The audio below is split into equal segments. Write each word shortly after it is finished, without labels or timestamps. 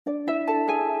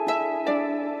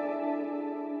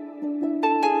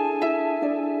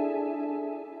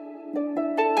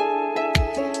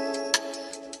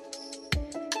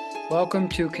Welcome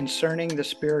to Concerning the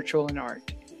Spiritual in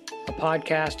Art, a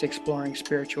podcast exploring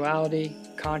spirituality,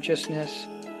 consciousness,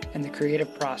 and the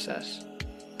creative process.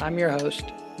 I'm your host,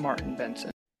 Martin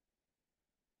Benson.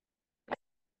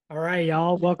 All right,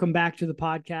 y'all. Welcome back to the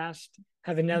podcast.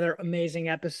 Have another amazing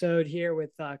episode here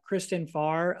with Kristin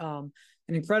Farr, an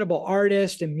incredible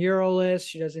artist and muralist.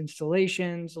 She does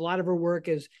installations. A lot of her work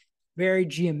is very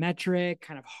geometric,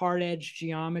 kind of hard-edged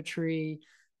geometry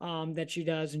that she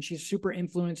does. And she's super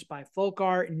influenced by folk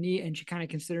art and she kind of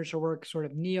considers her work sort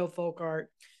of neo-folk art.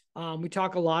 We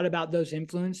talk a lot about those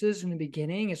influences in the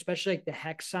beginning, especially like the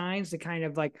hex signs, the kind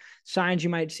of like signs you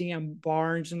might see on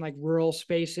barns and like rural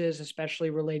spaces,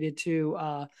 especially related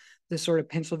to the sort of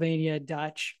Pennsylvania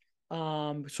Dutch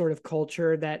sort of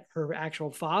culture that her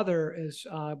actual father is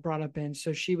brought up in.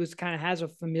 So she was kind of has a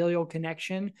familial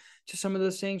connection to some of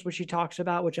those things, which she talks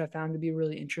about, which I found to be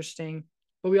really interesting.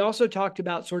 But we also talked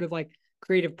about sort of like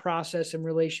creative process in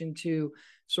relation to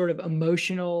sort of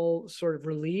emotional sort of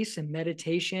release and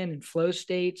meditation and flow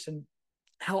states, and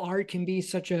how art can be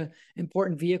such an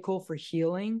important vehicle for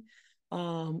healing,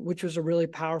 which was a really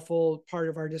powerful part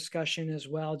of our discussion as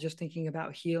well, just thinking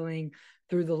about healing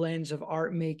through the lens of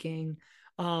art making.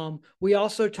 We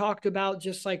also talked about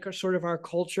just like sort of our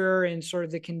culture and sort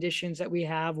of the conditions that we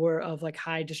have where of like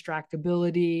high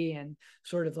distractibility and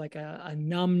sort of like a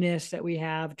numbness that we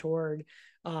have toward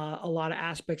a lot of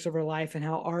aspects of our life, and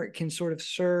how art can sort of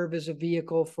serve as a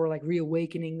vehicle for like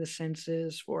reawakening the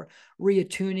senses, for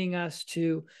reattuning us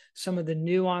to some of the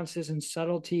nuances and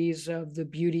subtleties of the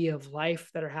beauty of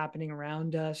life that are happening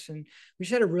around us. And we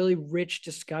just had a really rich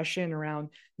discussion around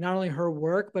not only her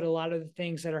work, but a lot of the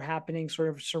things that are happening sort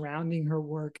of surrounding her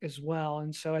work as well.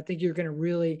 And so I think you're going to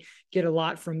really get a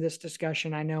lot from this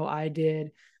discussion. I know I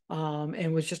did. And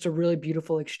it was just a really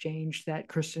beautiful exchange that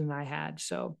Kristin and I had.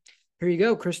 So here you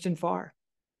go, Kristin Farr.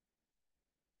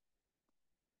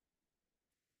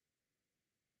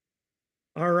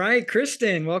 All right,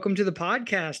 Kristin, welcome to the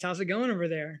podcast. How's it going over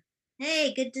there?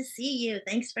 Hey, good to see you.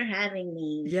 Thanks for having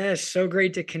me. Yes, so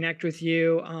great to connect with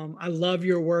you. I love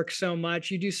your work so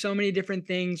much. You do so many different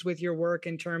things with your work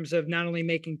in terms of not only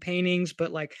making paintings,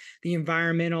 but like the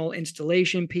environmental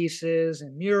installation pieces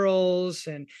and murals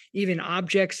and even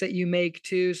objects that you make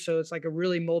too. So it's like a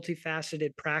really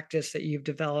multifaceted practice that you've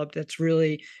developed that's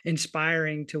really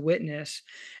inspiring to witness.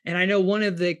 And I know one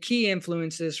of the key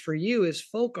influences for you is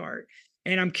folk art.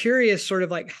 And I'm curious sort of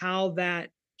like how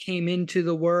that came into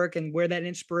the work and where that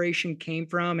inspiration came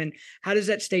from, and how does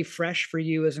that stay fresh for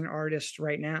you as an artist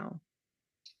right now?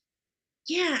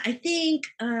 Yeah, I think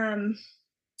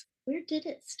where did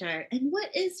it start? And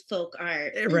what is folk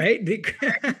art? Is Right.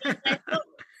 art made by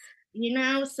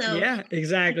folks, So Yeah,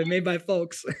 exactly, made by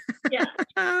folks. yeah,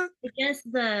 I guess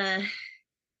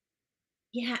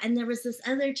and there was this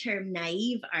other term,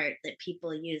 naive art, that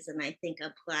people use and I think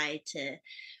apply to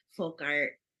folk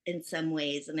art in some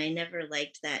ways. And I never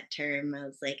liked that term. I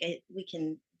was like, we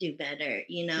can do better.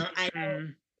 I don't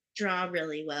Mhm. draw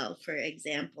really well, for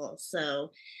example.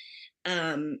 So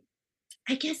um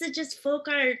I guess it just folk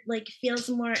art like feels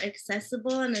more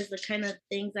accessible and is the kind of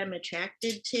things I'm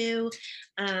attracted to.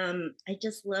 I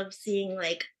just love seeing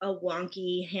like a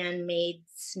wonky handmade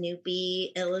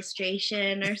Snoopy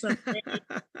illustration or something.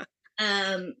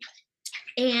 Um,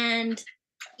 and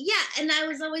yeah, and I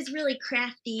was always really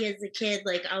crafty as a kid,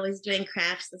 like always doing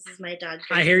crafts. This is my dog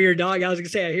I drinking. hear your dog. I was gonna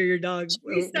say, I hear your dog.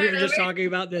 We We start were over. just talking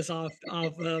about this off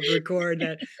of record,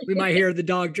 that we might hear the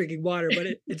dog drinking water, but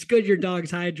it's good your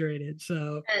dog's hydrated.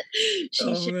 So, She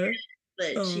oh should, man,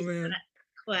 but oh she's man,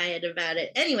 quiet about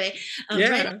it. Anyway,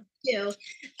 right on yeah.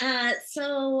 cue.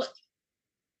 So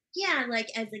yeah,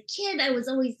 like as a kid, I was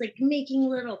always like making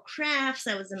little crafts.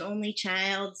 I was an only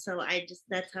child, so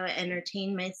that's how I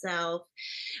entertained myself.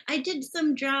 I did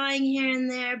some drawing here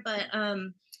and there, but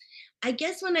I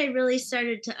guess when I really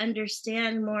started to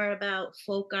understand more about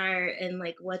folk art and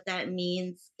like what that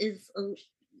means is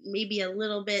maybe a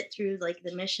little bit through like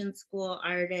the mission school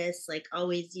artists, like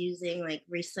always using like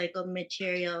recycled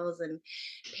materials and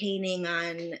painting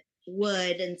on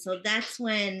wood. And so that's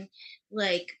when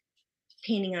like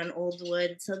painting on old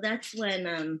wood. So that's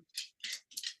when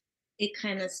it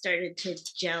kind of started to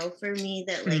gel for me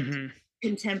that like Hmm.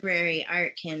 contemporary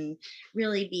art can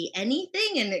really be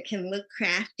anything and it can look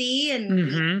crafty, and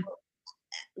Hmm.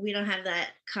 we don't have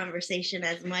that conversation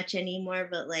as much anymore,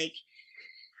 but like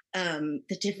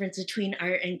the difference between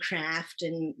art and craft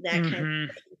and that kind of Hmm.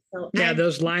 thing. So Yeah,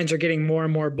 those lines are getting more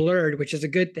and more blurred, which is a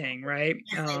good thing, right?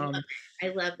 yes, I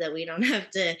love that we don't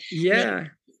have to make Yeah.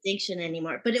 distinction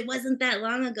anymore. But it wasn't that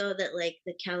long ago that like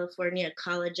the California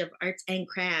College of Arts and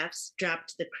Crafts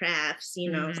dropped the crafts, so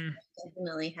Hmm. it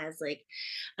definitely has like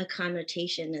a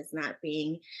connotation as not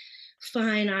being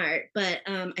fine art. But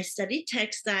I studied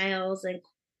textiles and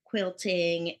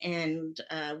quilting and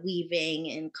weaving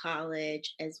in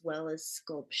college, as well as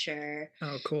sculpture.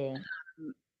 Oh, cool.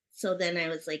 Um, so then I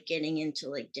was like getting into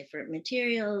like different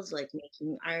materials, like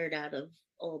making art out of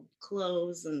old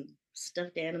clothes and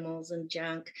stuffed animals and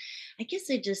junk. I guess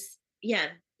I just,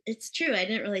 yeah, it's true. I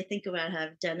didn't really think about how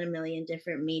I've done a million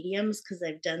different mediums because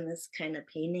I've done this kind of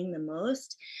painting the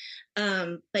most.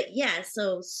 But yeah,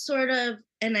 so sort of,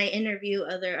 and I interview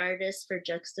other artists for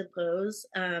Juxtapose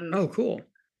Oh, cool.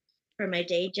 for my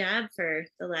day job for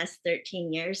the last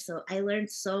 13 years. So I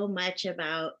learned so much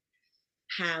about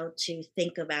how to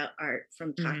think about art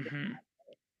from talking Hmm. to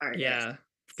artists. Yeah,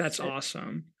 that's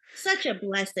awesome. Such a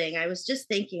blessing. I was just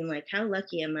thinking, like, how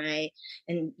lucky am I?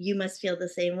 And you must feel the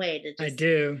same way to I just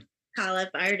do. call up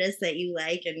artists that you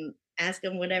like and ask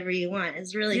them whatever you want.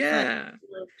 It's really fun. Yeah.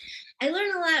 I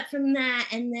learned a lot from that.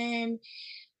 And then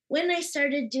when I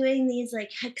started doing these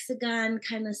like hexagon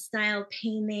kind of style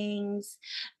paintings,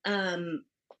 um,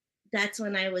 that's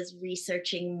when I was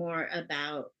researching more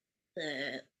about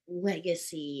the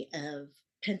legacy of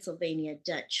Pennsylvania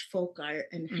Dutch folk art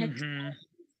and hex. Hmm.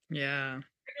 Yeah.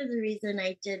 Part of the reason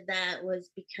I did that was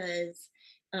because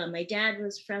my dad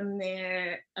was from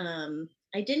there.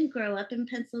 I didn't grow up in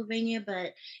Pennsylvania,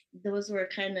 but those were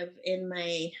kind of in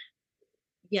my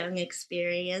young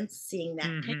experience seeing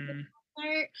that kind of Hmm.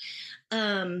 art.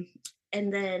 Um,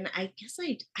 and then I guess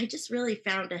I just really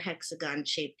found a hexagon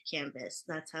shaped canvas.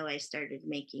 That's how I started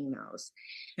making those.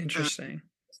 Um, Interesting.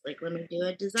 like, let me do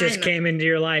a Just design. came into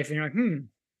your life and you're like,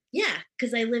 Yeah,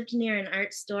 because I lived near an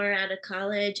art store out of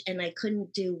college and I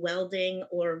couldn't do welding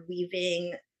or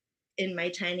weaving in my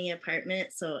tiny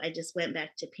apartment. So I just went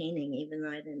back to painting, even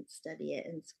though I didn't study it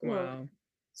in school. wow.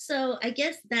 So I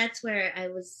guess that's where I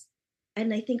was.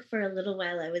 And I think for a little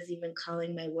while I was even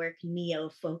calling my work neo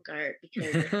folk art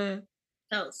because it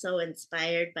felt so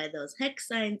inspired by those hex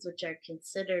signs, which are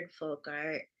considered folk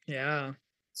art. Yeah.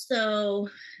 So,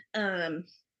 um,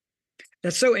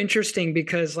 That's so interesting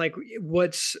because like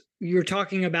what's you're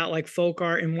talking about like folk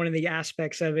art, and one of the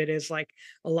aspects of it is like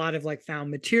a lot of like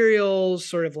found materials,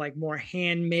 sort of like more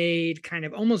handmade, kind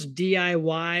of almost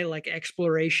DIY like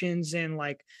explorations and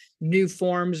like new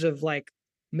forms of like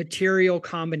material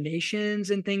combinations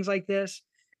and things like this,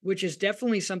 which is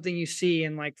definitely something you see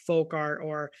in like folk art,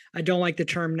 or I don't like the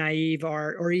term naive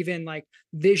art, or even like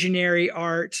visionary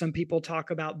art. Some people talk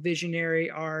about visionary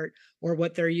art, or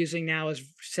what they're using now is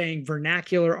saying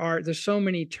vernacular art. There's so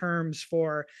many terms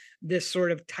for this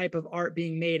sort of type of art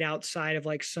being made outside of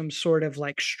like some sort of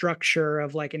like structure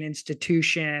of like an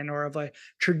institution or of a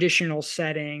traditional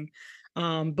setting.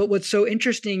 But what's so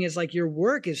interesting is like your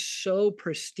work is so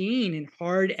pristine and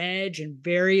hard edge and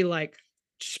very like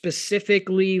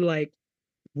specifically like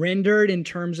rendered in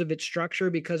terms of its structure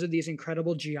because of these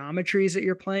incredible geometries that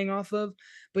you're playing off of.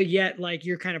 But yet like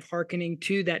you're kind of hearkening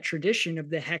to that tradition of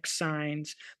the hex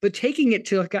signs, but taking it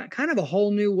to like a, kind of a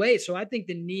whole new way. So I think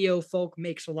the neo folk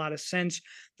makes a lot of sense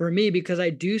for me because I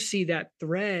do see that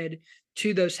thread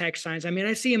to those hex signs. I mean,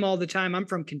 I see them all the time. I'm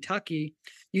from Kentucky.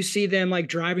 You see them like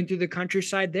driving through the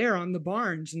countryside there on the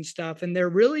barns and stuff, and they're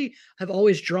really have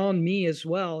always drawn me as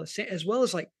well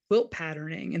as like quilt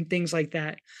patterning and things like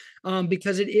that,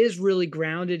 because it is really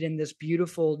grounded in this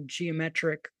beautiful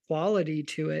geometric quality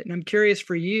to it. And I'm curious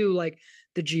for you, like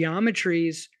the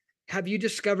geometries, have you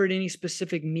discovered any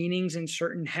specific meanings in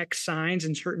certain hex signs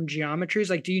and certain geometries?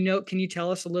 Like, do you know, can you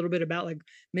tell us a little bit about like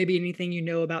maybe anything you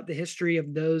know about the history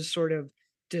of those sort of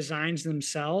designs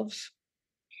themselves?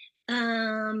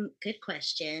 good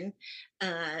question.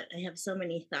 I have so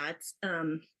many thoughts.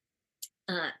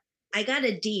 Uh, I got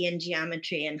a D in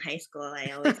geometry in high school.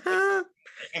 I always say,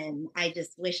 and I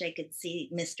just wish I could see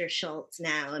Mr. Schultz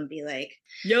now and be like,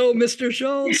 Yo, Mr.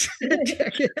 Schultz, but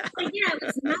check it yeah, out. I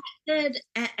was not good.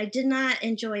 I did not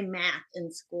enjoy math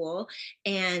in school,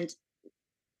 and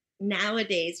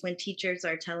nowadays when teachers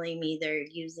are telling me they're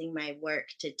using my work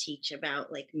to teach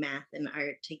about like math and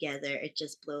art together, it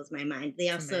just blows my mind. They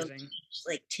It's also amazing. teach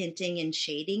like tinting and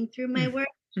shading through my work,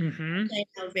 Mm-hmm. which I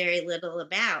know very little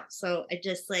about. So I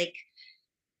just like,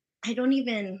 I don't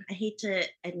even, I hate to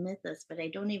admit this, but I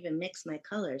don't even mix my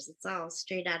colors. It's all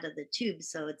straight out of the tube.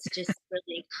 So it's just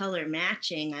really color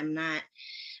matching. I'm not,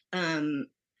 um,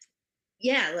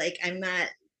 yeah, like I'm not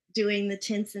doing the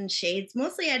tints and shades.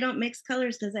 Mostly I don't mix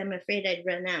colors because I'm afraid I'd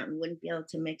run out and wouldn't be able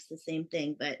to mix the same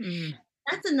thing. But Mm,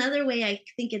 that's another way I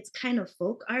think it's kind of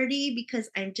folk arty because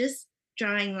I'm just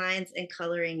drawing lines and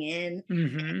coloring in.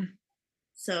 Mm-hmm.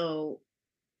 So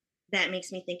that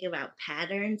makes me think about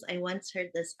patterns. I once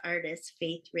heard this artist,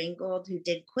 Faith Ringgold, who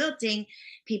did quilting.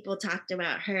 People talked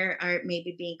about her art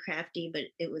maybe being crafty, but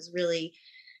it was really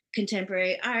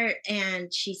contemporary art.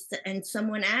 And and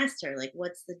someone asked her, like,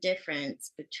 what's the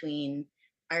difference between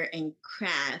art and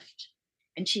craft?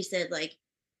 And she said, like,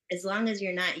 as long as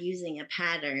you're not using a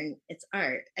pattern, it's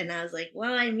art. And I was like,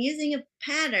 well, I'm using a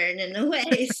pattern in a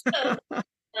way. So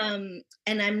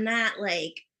and I'm not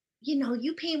like,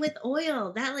 you paint with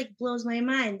oil. That like blows my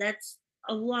mind. That's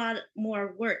a lot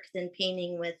more work than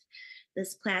painting with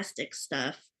this plastic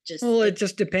stuff. Just Well, it like,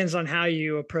 just depends on how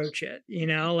you approach it,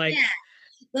 like, yeah,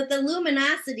 but the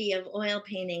luminosity of oil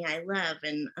painting I love.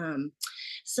 And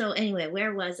so anyway,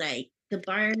 where was I? The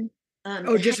barn,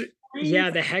 oh, the hex just, yeah,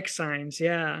 signs. the hex signs.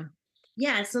 Yeah.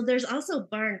 Yeah, so there's also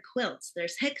barn quilts.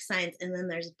 There's hex signs and then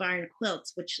there's barn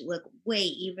quilts, which look way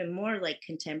even more like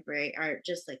contemporary art,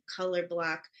 just like color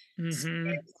block Mm-hmm.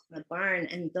 squares on the barn.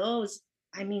 And those,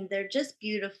 I mean, they're just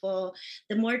beautiful.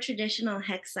 The more traditional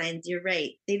hex signs, you're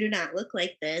right, they do not look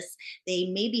like this. They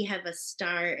maybe have a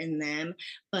star in them,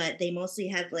 but they mostly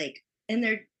have like, and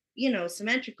they're,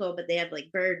 symmetrical, but they have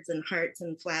like birds and hearts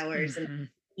and flowers and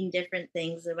Mm-hmm. different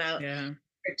things about Yeah.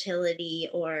 fertility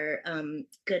or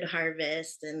good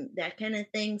harvest and that kind of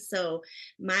thing. So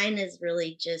mine is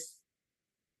really just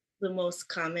the most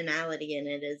commonality in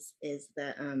it is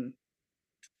the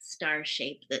star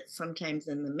shape that's sometimes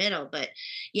in the middle. But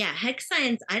yeah, hex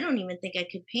signs, I don't even think I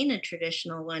could paint a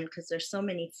traditional one because there's so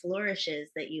many flourishes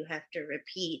that you have to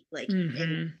repeat like in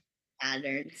Mm-hmm.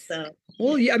 patterns. So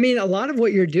Well, yeah, I mean, a lot of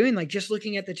what you're doing, like just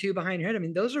looking at the two behind your head, I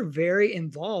mean, those are very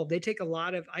involved. They take a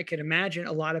lot of, I could imagine,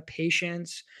 a lot of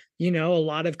patience, a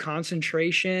lot of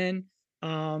concentration,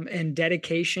 and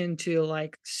dedication to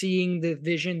like seeing the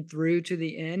vision through to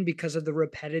the end because of the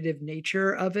repetitive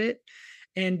nature of it.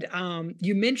 And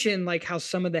you mentioned like how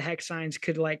some of the hex signs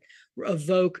could like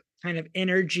evoke kind of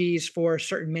energies for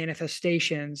certain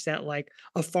manifestations that like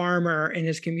a farmer in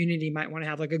his community might want to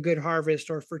have like a good harvest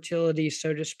or fertility,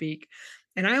 so to speak.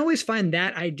 And I always find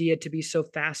that idea to be so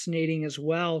fascinating as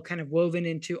well, kind of woven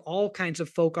into all kinds of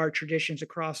folk art traditions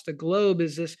across the globe,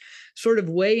 is this sort of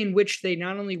way in which they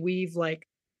not only weave like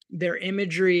their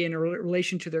imagery in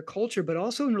relation to their culture, but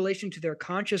also in relation to their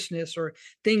consciousness or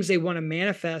things they want to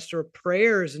manifest or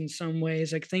prayers in some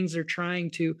ways, like things they're trying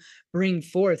to bring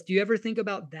forth. Do you ever think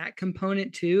about that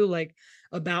component too? Like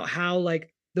about how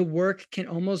like the work can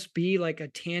almost be like a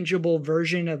tangible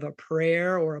version of a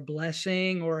prayer or a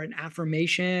blessing or an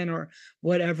affirmation or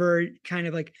whatever, kind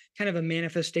of a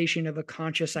manifestation of a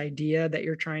conscious idea that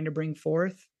you're trying to bring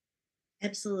forth?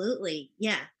 absolutely.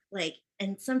 Yeah. Like,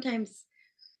 and sometimes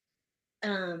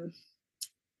um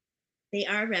they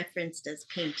are referenced as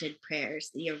painted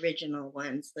prayers, the original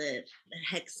ones, the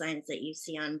hex signs that you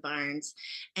see on barns.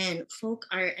 And folk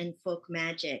art and folk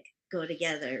magic go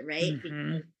together, right?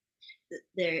 Hmm.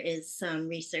 There is some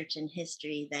research in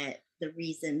history that the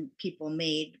reason people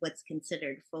made what's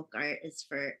considered folk art is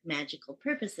for magical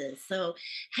purposes. So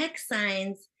hex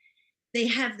signs, they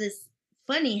have this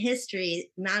funny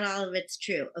history. Not all of it's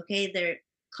true. Okay. They're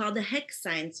called a hex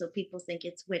sign. So people think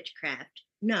it's witchcraft.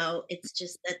 No, it's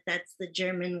just that that's the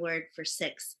German word for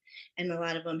six. And a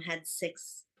lot of them had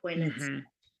six pointed. Hmm.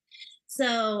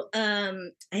 So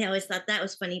I always thought that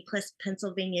was funny. Plus,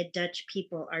 Pennsylvania Dutch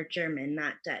people are German,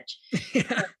 not Dutch.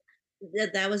 Yeah.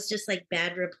 That was just like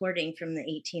bad reporting from the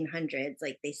 1800s.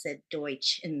 Like they said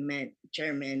Deutsch and meant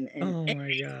German. And Oh my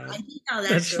I God. think, oh, that's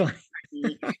That's really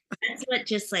fine. funny. That's what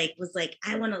just like was like,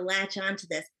 I want to latch onto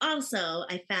this. Also,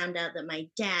 I found out that my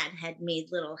dad had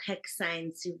made little hex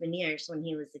sign souvenirs when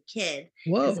he was a kid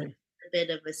because Whoa. a bit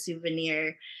of a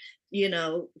souvenir,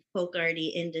 folk arty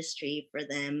industry for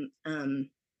them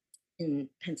in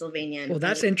Pennsylvania and Well,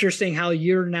 that's other. interesting how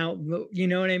you're now, you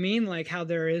know what I mean? Like how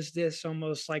there is this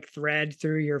almost like thread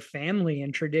through your family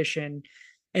and tradition.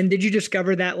 And did you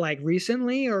discover that like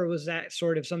recently, or was that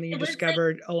sort of something you It was like,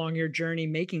 discovered along your journey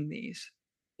making these?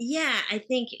 yeah, I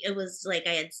think it was like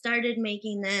I had started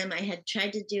making them. I had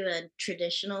tried to do a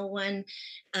traditional one,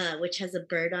 which has a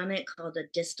bird on it called a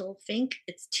distal fink.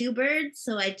 It's two birds.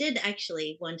 So I did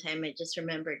actually one time, I just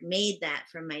remembered, made that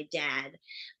from my dad.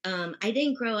 I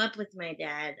didn't grow up with my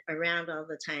dad around all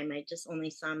the time. I just only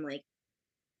saw him like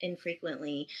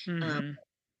infrequently. Um, Hmm.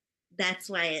 that's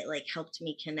why it like helped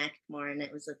me connect more, and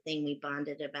it was a thing we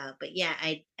bonded about. But yeah,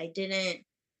 I didn't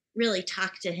really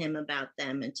talk to him about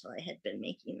them until I had been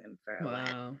making them for a while.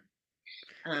 Wow.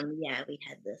 yeah, we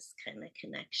had this kind of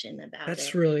connection about That's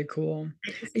it. really cool.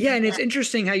 I just Yeah, and love it's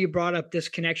interesting how you brought up this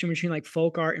connection between like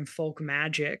folk art and folk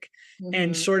magic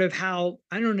and that. sort of how,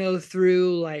 I don't know,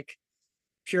 through like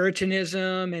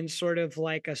Puritanism and sort of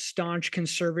like a staunch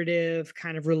conservative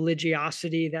kind of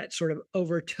religiosity that sort of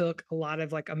overtook a lot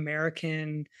of like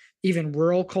American, even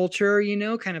rural culture,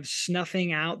 kind of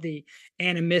snuffing out the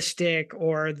animistic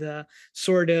or the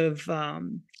sort of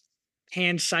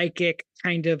hand psychic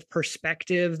kind of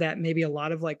perspective that maybe a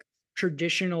lot of like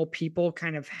traditional people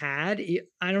kind of had.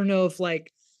 I don't know if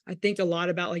like, I think a lot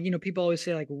about like, people always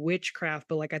say like witchcraft,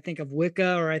 but like I think of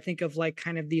Wicca or I think of like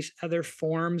kind of these other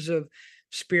forms of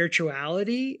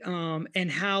spirituality,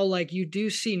 and how like you do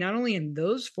see not only in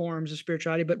those forms of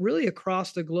spirituality, but really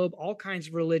across the globe, all kinds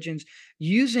of religions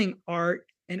using art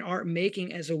and art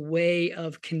making as a way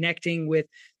of connecting with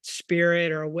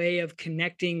spirit or a way of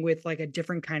connecting with like a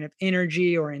different kind of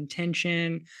energy or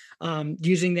intention,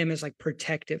 using them as like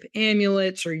protective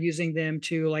amulets or using them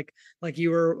to like you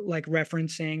were like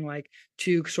referencing like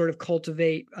to sort of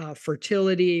cultivate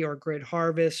fertility or good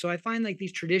harvest. So I find like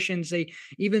these traditions, they,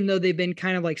 even though they've been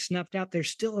kind of like snuffed out, they're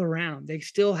still around. They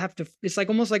still have to, it's like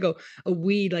almost like a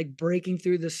weed like breaking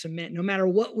through the cement. No matter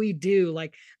what we do,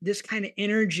 like this kind of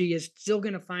energy is still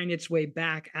going to find its way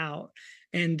back out.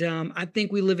 And I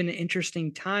think we live in an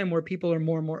interesting time where people are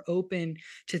more and more open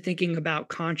to thinking about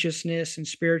consciousness and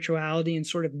spirituality in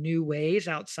sort of new ways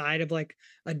outside of like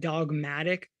a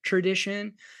dogmatic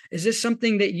tradition. Is this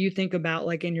something that you think about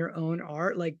like in your own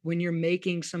art? Like when you're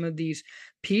making some of these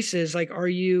pieces, like are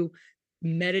you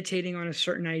meditating on a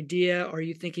certain idea? Are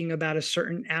you thinking about a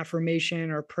certain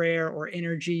affirmation or prayer or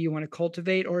energy you want to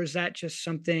cultivate? Or is that just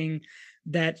something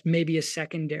that maybe is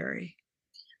secondary?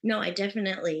 No, I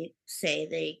definitely say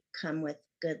they come with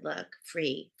good luck,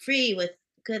 free with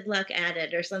good luck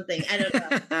added or something. I don't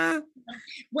know.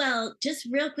 Well, just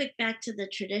real quick back to the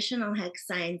traditional hex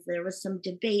signs, there was some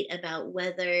debate about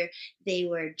whether they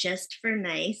were just for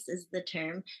nice, is the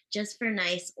term, just for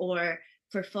nice or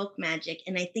for folk magic.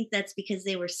 And I think that's because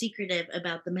they were secretive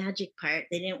about the magic part.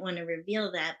 They didn't want to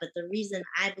reveal that. But the reason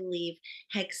I believe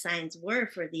hex signs were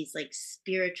for these like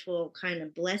spiritual kind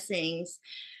of blessings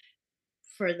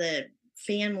for the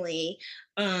family.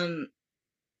 Um,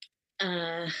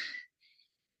 uh,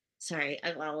 Sorry,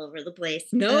 I'm all over the place.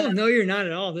 No, no, you're not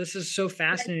at all. This is so That-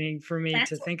 fascinating for me to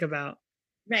that's think about.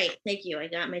 right. Thank you. I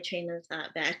got my train of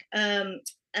thought back.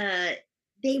 Uh,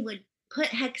 they would put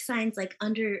hex signs like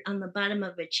under on the bottom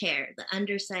of a chair, the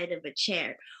underside of a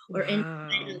chair, or inside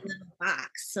a Wow. little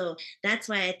box. So that's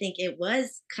why I think it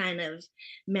was kind of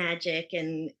magic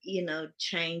and,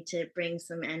 trying to bring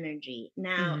some energy.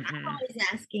 Now, I'm Hmm. always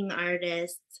asking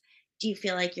artists, do you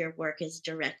feel like your work is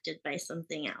directed by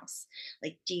something else?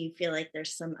 Like, do you feel like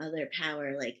there's some other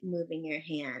power, like moving your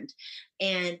hand?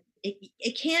 And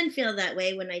it can feel that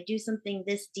way when I do something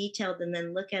this detailed and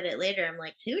then look at it later. I'm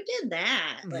like, who did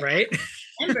that? Like, I Right?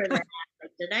 don't remember that.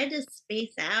 Like, did I just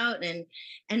space out? And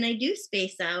I do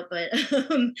space out, but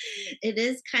it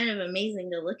is kind of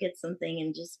amazing to look at something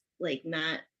and just like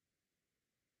not,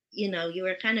 you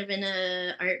were kind of in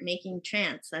a art making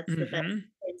trance. That's the best Hmm.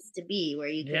 place to be, where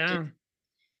you could just Yeah.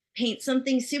 paint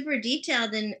something super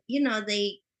detailed. And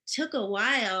they took a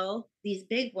while, these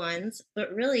big ones,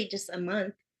 but really just a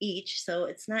month each, so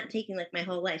it's not taking like my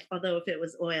whole life, although if it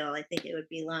was oil I think it would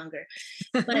be longer.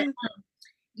 But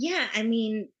yeah, I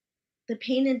mean, the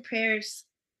painted prayers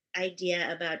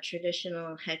idea about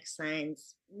traditional hex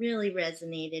signs really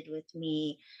resonated with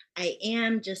me. I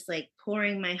am just like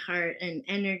pouring my heart and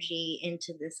energy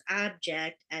into this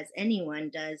object, as anyone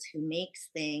does who makes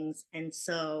things. And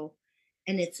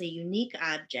it's a unique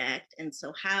object. And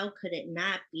so, how could it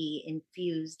not be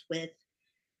infused with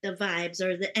the vibes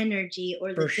or the energy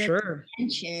or the For good sure.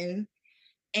 intention?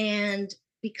 And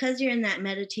because you're in that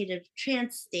meditative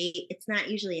trance state, it's not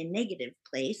usually a negative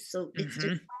place. So it's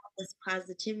just Hmm. all this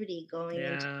positivity going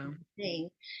into Yeah. the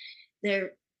thing.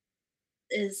 There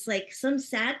is like some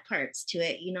sad parts to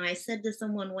it. I said to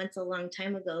someone once a long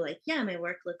time ago, like, yeah, my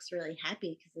work looks really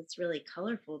happy because it's really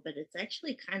colorful, but it's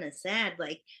actually kind of sad.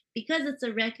 Like, because it's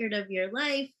a record of your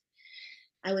life.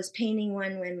 I was painting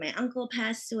one when my uncle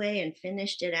passed away and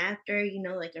finished it after,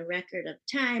 like a record of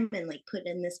time, and like put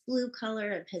in this blue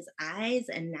color of his eyes.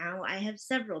 And now I have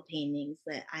several paintings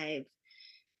that I've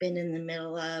been in the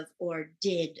middle of or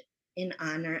did in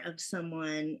honor of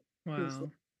someone who's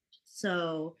Wow.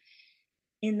 so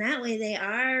in that way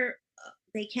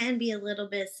they can be a little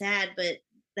bit sad, but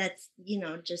that's,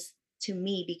 just to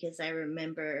me, because I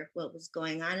remember what was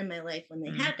going on in my life when they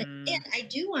happened. Hmm. And I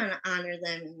do want to honor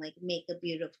them and like make a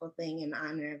beautiful thing in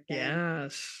honor of them.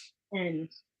 Yes. And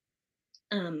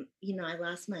I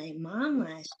lost my mom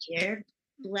last year.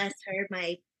 Bless her,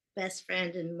 my best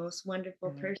friend and most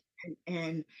wonderful Oh, person.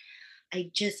 And I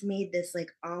just made this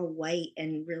like all white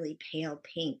and really pale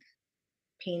pink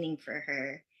painting for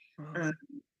her. Um, oh,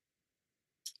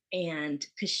 and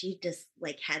because she just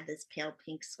like had this pale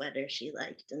pink sweater she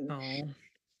liked. And oh,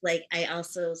 like I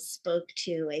also spoke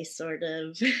to a sort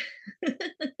of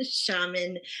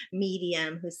shaman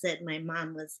medium who said my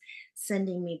mom was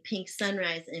sending me pink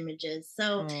sunrise images.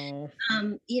 So oh,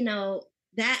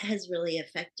 that has really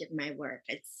affected my work.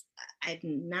 I'm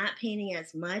not painting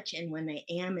as much, and when I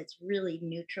am, it's really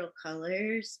neutral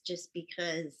colors, just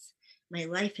because my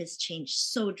life has changed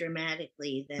so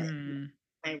dramatically that mm,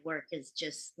 my work is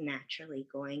just naturally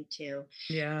going to.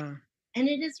 yeah, And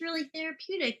it is really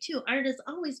therapeutic too. Art has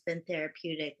always been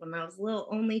therapeutic. When I was a little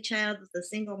only child with a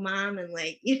single mom, and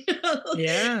like,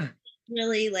 yeah,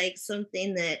 really like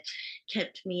something that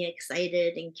kept me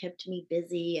excited and kept me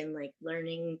busy and like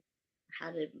learning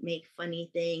how to make funny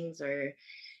things. Or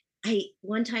I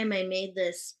one time I made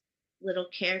this little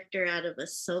character out of a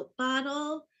soap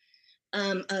bottle,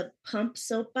 a pump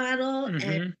soap bottle, and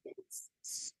hmm.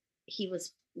 he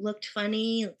was looked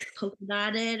funny, polka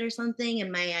dotted or something.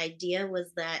 And my idea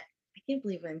was that I can't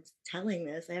believe I'm telling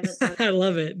this. I haven't thought. I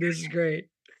love it. This is great.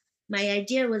 My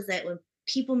idea was that when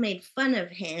people made fun of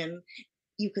him,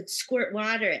 you could squirt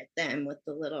water at them with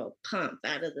the little pump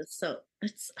out of the soap.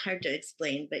 It's hard to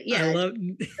explain, but I yeah, love.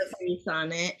 the face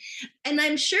on it. And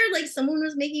I'm sure like someone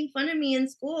was making fun of me in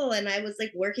school, and I was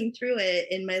like working through it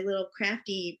in my little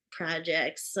crafty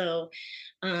projects. So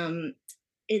um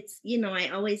I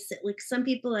always like, some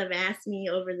people have asked me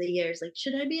over the years, like,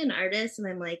 should I be an artist? And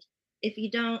I'm like, if you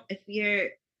don't, if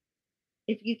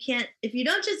you can't, if you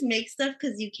don't just make stuff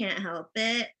because you can't help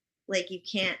it, like you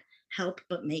can't help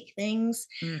but make things,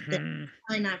 then Hmm. it's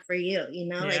probably not for you, like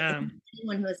Yeah,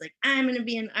 anyone who was like, I'm gonna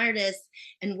be an artist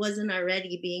and wasn't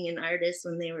already being an artist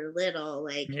when they were little,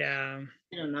 like, yeah.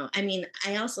 I don't know. I mean,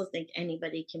 I also think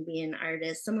anybody can be an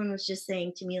artist. Someone was just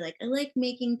saying to me, like, I like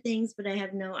making things, but I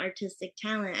have no artistic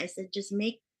talent. I said, just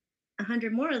make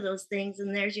 100 more of those things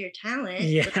and there's your talent. But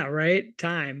Yeah, right?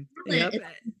 Time. talent Yep.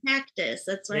 is practice.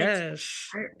 That's why it's Yes.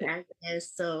 art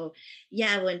practice. So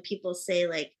yeah, when people say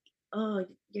like, "Oh,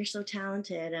 you're so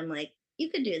talented," I'm like, "You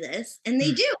could do this," and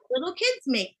they Mm. do. Little kids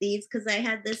make these because I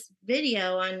had this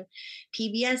video on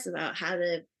PBS about how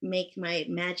to make my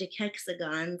magic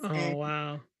hexagons, Oh, and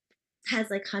wow. has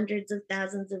like hundreds of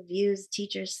thousands of views.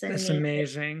 Teachers send That's me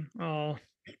amazing. Oh,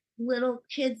 little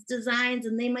kids designs,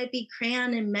 and they might be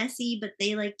crayon and messy, but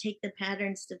they like take the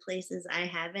patterns to places I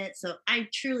haven't. So I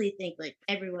truly think like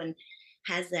everyone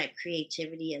has that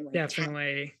creativity and like talent.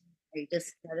 definitely. You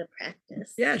just gotta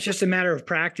practice. Yeah, it's just a matter of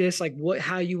practice, like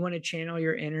how you want to channel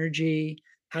your energy,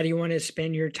 how do you want to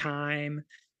spend your time.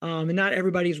 And not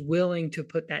everybody's willing to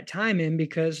put that time in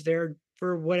because they're,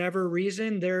 for whatever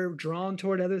reason, they're drawn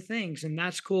toward other things. And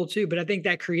that's cool too. But I think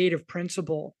that creative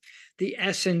principle, the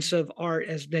essence of art,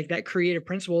 as like that creative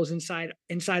principle, is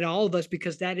inside all of us,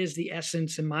 because that is the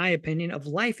essence, in my opinion, of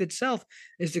life itself,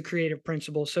 is the creative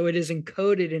principle. So it is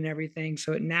encoded in everything.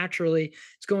 So it naturally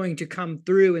is going to come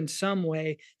through in some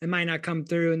way. It might not come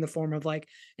through in the form of like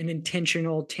an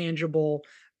intentional, tangible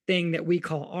thing that we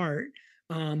call art.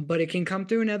 But it can come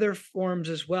through in other forms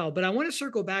as well. But I want to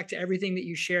circle back to everything that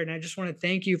you shared. And I just want to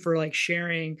thank you for like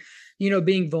sharing,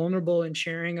 being vulnerable and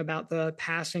sharing about the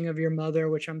passing of your mother,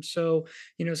 which I'm so,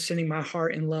 sending my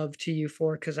heart and love to you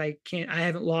for, because I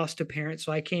haven't lost a parent,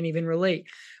 so I can't even relate,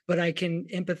 but I can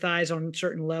empathize on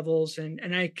certain levels,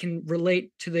 and I can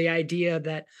relate to the idea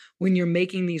that when you're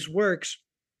making these works,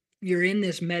 you're in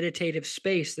this meditative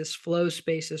space, this flow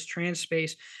space, this trance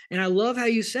space. And I love how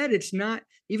you said it's not,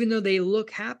 even though they look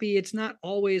happy, it's not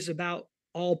always about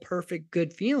all perfect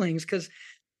good feelings, because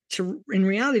in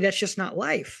reality, that's just not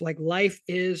life. Like, life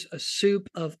is a soup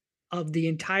of the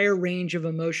entire range of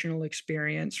emotional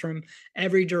experience from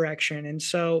every direction. And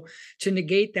so to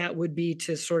negate that would be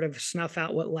to sort of snuff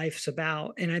out what life's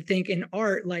about. And I think in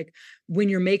art, like when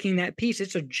you're making that piece,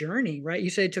 it's a journey, right? You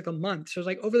said it took a month. So it's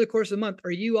like, over the course of the month,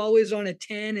 are you always on a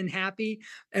 10 and happy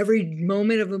every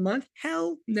moment of the month?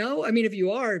 Hell no. I mean, if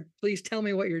you are, please tell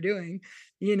me what you're doing,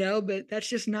 but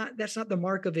that's not the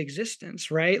mark of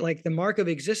existence, right? Like, the mark of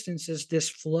existence is this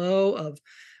flow of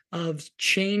of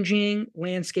changing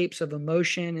landscapes of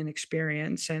emotion and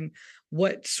experience. And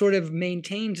what sort of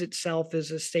maintains itself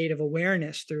is a state of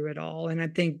awareness through it all. And I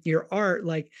think your art,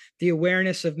 like the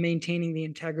awareness of maintaining the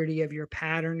integrity of your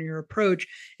pattern, your approach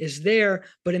is there,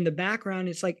 but in the background,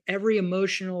 it's like every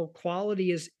emotional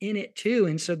quality is in it too.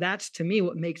 And so that's to me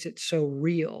what makes it so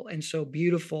real and so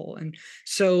beautiful and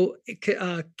so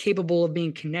capable of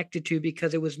being connected to,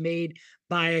 because it was made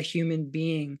by a human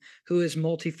being who is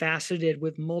multifaceted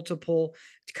with multiple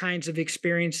kinds of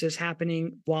experiences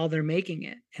happening while they're making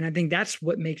it. And I think that's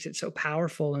what makes it so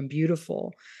powerful and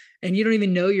beautiful. And you don't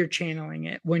even know you're channeling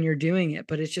it when you're doing it,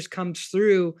 but it just comes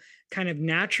through kind of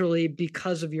naturally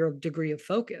because of your degree of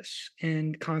focus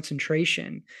and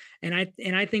concentration. And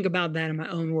I think about that in my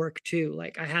own work too.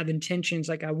 Like I have intentions,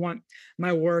 like I want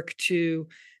my work to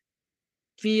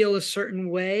feel a certain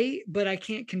way, but I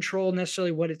can't control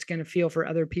necessarily what it's going to feel for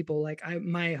other people. Like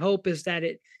my hope is that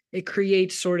it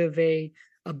creates sort of a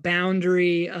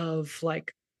boundary of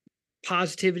like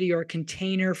positivity or a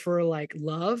container for like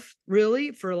love,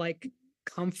 really, for like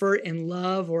comfort and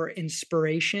love or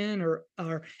inspiration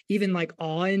or even like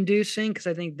awe inducing, because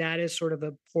I think that is sort of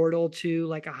a portal to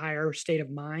like a higher state of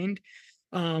mind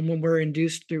when we're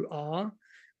induced through awe.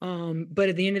 But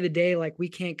at the end of the day, like we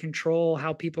can't control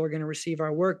how people are going to receive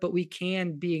our work, but we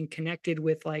can be connected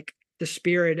with like the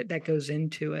spirit that goes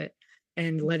into it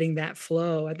and letting that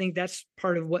flow. I think that's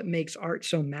part of what makes art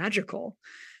so magical,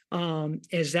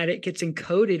 is that it gets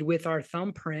encoded with our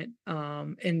thumbprint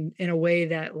in a way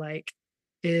that like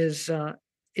is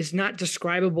is not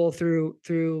describable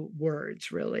through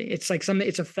words. Really, it's like something.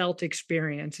 It's a felt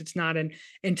experience. It's not an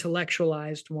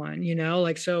intellectualized one. You know,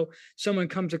 like so someone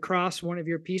comes across one of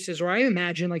your pieces, or I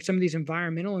imagine like some of these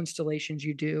environmental installations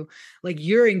you do, like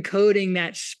you're encoding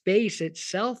that space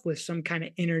itself with some kind of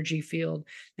energy field,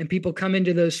 and people come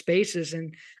into those spaces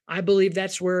and I believe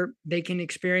that's where they can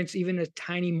experience even a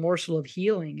tiny morsel of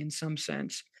healing in some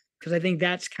sense. Because I think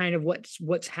that's kind of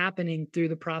what's happening through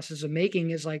the process of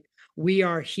making is like we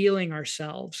are healing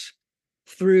ourselves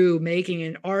through making,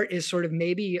 and art is sort of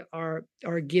maybe our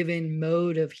given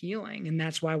mode of healing. And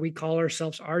that's why we call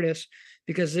ourselves artists,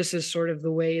 because this is sort of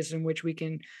the ways in which we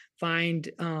can find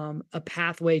a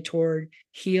pathway toward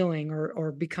healing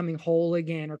or becoming whole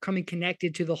again, or coming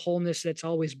connected to the wholeness that's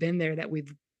always been there that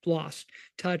we've lost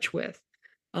touch with.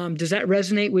 Does that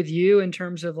resonate with you in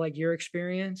terms of like your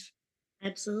experience?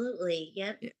 Absolutely.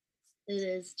 Yep. Yeah. It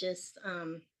is just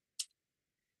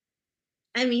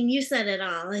I mean, you said it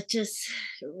all. It just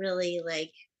really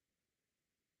like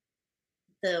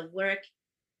the work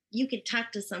you could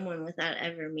talk to someone without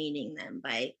ever meeting them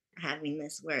by having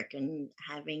this work and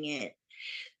having it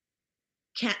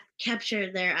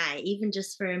capture their eye, even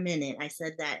just for a minute. I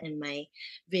said that in my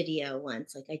video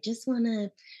once. Like, I just want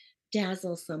to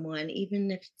dazzle someone, even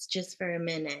if it's just for a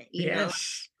minute, you know?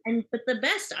 Yes. And but the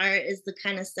best art is the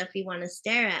kind of stuff you want to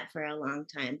stare at for a long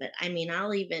time. But I mean,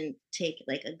 I'll even take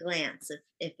like a glance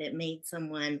if it made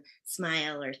someone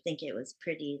smile or think it was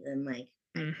pretty, then like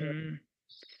I feel, Hmm.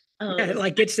 oh, Yeah, it it was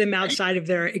like gets them outside of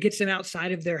their it gets them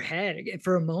outside of their head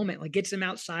for a moment, like gets them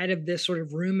outside of this sort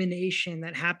of rumination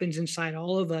that happens inside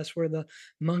all of us, where the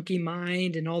monkey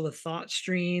mind and all the thought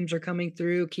streams are coming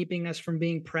through, keeping us from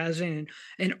being present.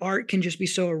 And art can just be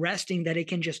so arresting that it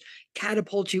can just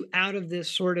catapult you out of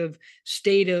this sort of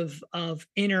state of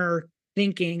inner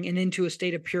thinking and into a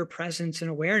state of pure presence and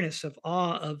awareness, of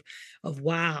awe, of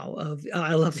wow, of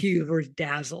I love the word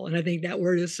dazzle. And I think that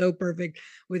word is so perfect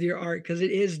with your art, because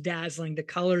it is dazzling. The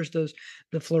colors,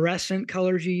 the fluorescent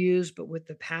colors you use, but with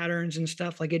the patterns and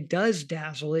stuff, like it does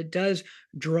dazzle. It does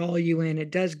draw you in.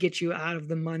 It does get you out of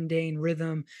the mundane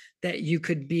rhythm that you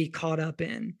could be caught up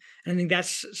in. And I think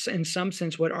that's in some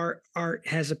sense what art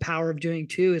has a power of doing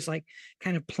too, is like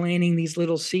kind of planting these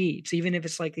little seeds, even if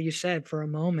it's like you said, for a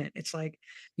moment. It's like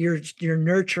you're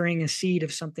nurturing a seed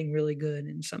of something really good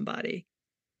in somebody.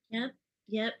 yep,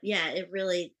 yep, yeah. It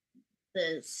really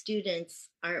the students'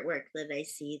 artwork that I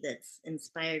see that's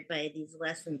inspired by these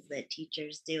lessons that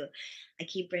teachers do. I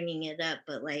keep bringing it up,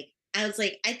 but like I was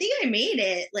like, I think I made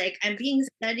it. Like I'm being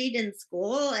studied in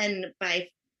school and by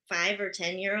 5 or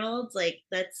 10 year olds. Like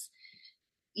that's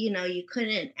you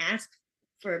couldn't ask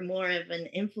for more of an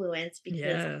influence because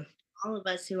Yeah, all of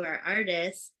us who are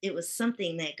artists, it was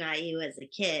something that got you as a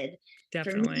kid. For me,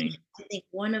 definitely. I think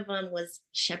one of them was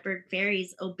Shepard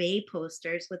Fairey's Obey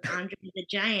posters with Andre the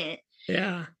Giant.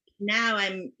 Yeah. Now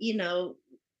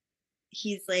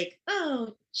he's like,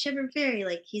 oh, Shepard Fairey,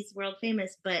 like he's world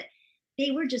famous, but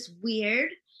they were just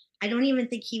weird. I don't even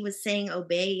think he was saying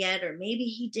obey yet, or maybe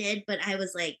he did, but I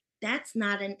was like, that's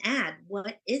not an ad.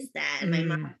 What is that? And my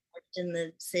mom Mm. worked in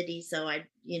the city, so I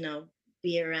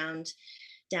be around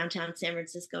downtown San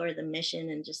Francisco or the Mission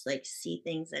and just like see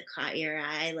things that caught your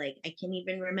eye. Like I can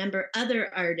even remember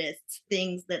other artists,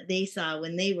 things that they saw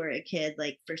when they were a kid.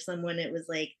 Like for someone, it was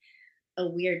like a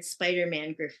weird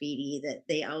Spider-Man graffiti that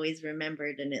they always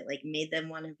remembered and it like made them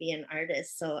want to be an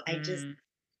artist. So I just, Mm,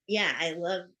 yeah, I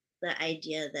love the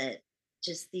idea that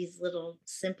just these little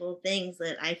simple things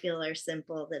that I feel are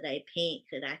simple that I paint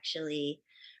could actually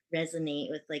resonate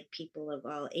with like people of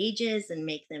all ages and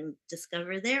make them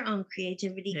discover their own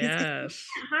creativity because it's not yes.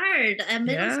 that hard. A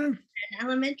middle school, Yeah. an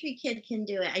elementary kid can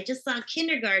do it. I just saw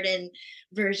kindergarten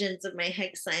versions of my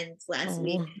hex signs last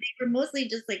week. Oh, They were mostly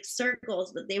just like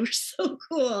circles, but they were so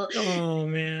cool. oh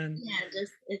man. Yeah,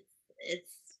 just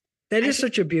it's That I is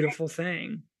think such a beautiful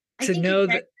thing I to think you're know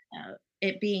right that. about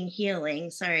it being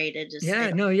healing. Sorry to just I Yeah,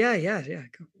 no, yeah, yeah, yeah.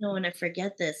 don't want to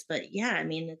forget this, but yeah, I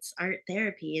mean, it's art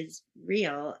therapy is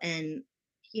real, and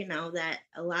you know that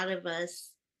a lot of us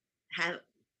have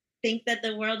think that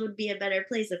the world would be a better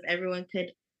place if everyone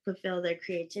could fulfill their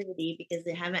creativity because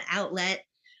they have an outlet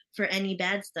for any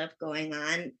bad stuff going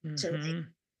on to like Hmm.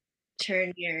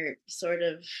 turn your sort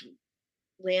of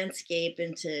landscape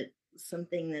into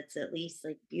something that's at least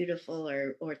like beautiful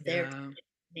or therapeutic Yeah. to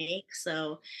make.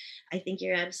 So I think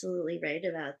you're absolutely right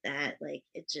about that. Like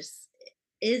it just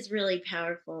is really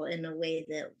powerful in a way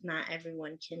that not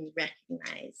everyone can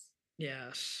recognize.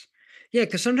 Yes. Yeah,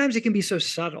 because sometimes it can be so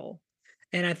subtle.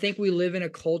 And I think we live in a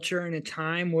culture and a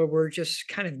time where we're just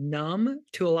kind of numb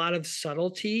to a lot of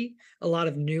subtlety, a lot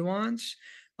of nuance.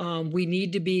 We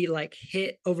need to be like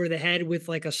hit over the head with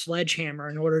like a sledgehammer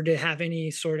in order to have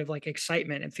any sort of like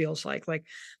excitement. It feels like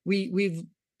we've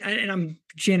and I'm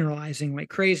generalizing like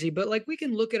crazy, but like we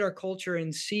can look at our culture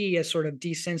and see a sort of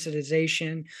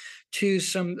desensitization to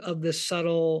some of the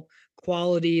subtle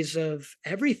qualities of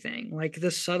everything, like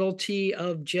the subtlety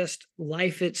of just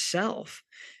life itself.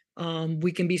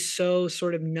 We can be so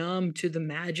sort of numb to the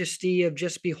majesty of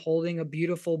just beholding a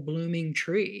beautiful blooming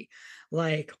tree.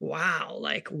 Like, wow,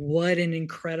 like what an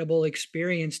incredible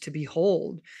experience to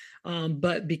behold.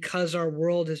 But because our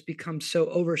world has become so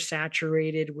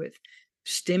oversaturated with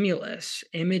stimulus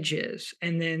images,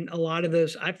 and then a lot of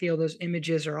those, I feel those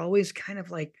images are always kind of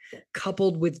like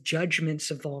coupled with judgments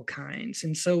of all kinds.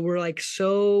 And so we're like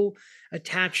so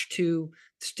attached to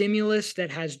stimulus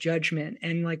that has judgment.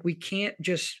 And like we can't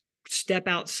just step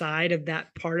outside of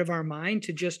that part of our mind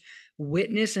to just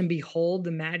witness and behold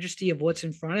the majesty of what's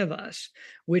in front of us,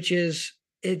 which is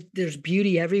there's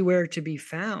beauty everywhere to be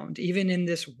found, even in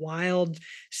this wild,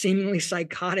 seemingly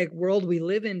psychotic world we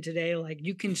live in today. Like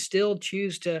you can still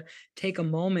choose to take a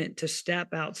moment to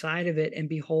step outside of it and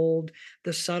behold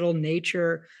the subtle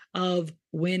nature of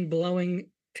wind blowing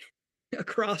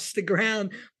across the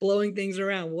ground, blowing things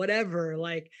around, whatever.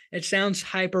 Like it sounds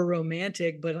hyper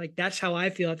romantic, but like that's how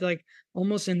I feel. I feel like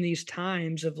almost in these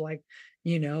times of like,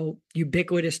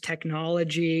 ubiquitous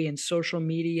technology and social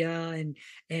media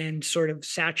and sort of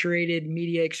saturated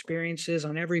media experiences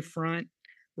on every front,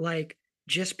 like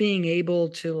just being able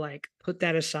to like put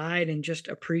that aside and just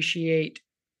appreciate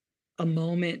a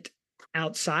moment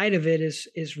outside of it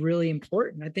is really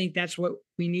important. I think that's what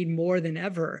we need more than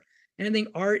ever. And I think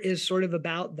art is sort of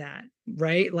about that,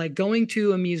 right? Like going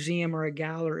to a museum or a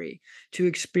gallery to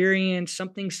experience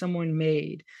something someone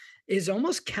made is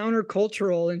almost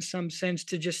countercultural in some sense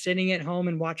to just sitting at home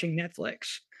and watching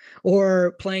Netflix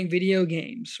or playing video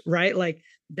games, right? Like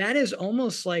that is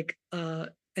almost like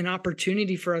an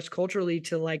opportunity for us culturally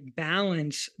to like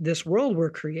balance this world we're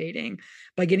creating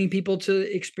by getting people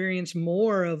to experience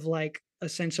more of like a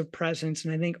sense of presence.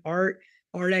 And I think art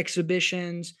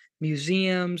exhibitions,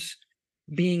 museums,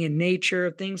 being in nature,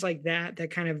 things like that,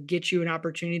 that kind of get you an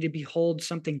opportunity to behold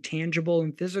something tangible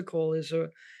and physical is a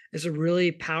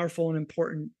really powerful and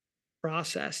important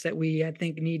process that we, I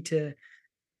think, need to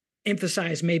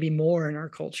emphasize maybe more in our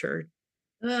culture.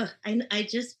 Ugh, I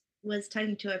just was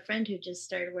talking to a friend who just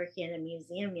started working at a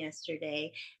museum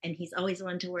yesterday, and he's always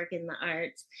wanted to work in the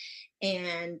arts,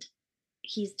 and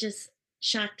he's just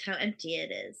shocked how empty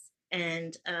it is.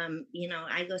 And you know,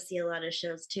 I go see a lot of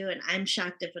shows too, and I'm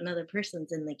shocked if another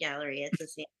person's in the gallery at the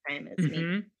same time as me.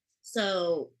 Hmm.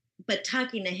 So, but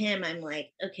talking to him, I'm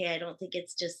like, okay, I don't think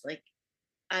it's just like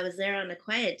I was there on a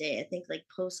quiet day. I think like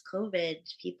post COVID,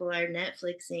 people are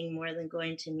Netflixing more than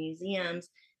going to museums.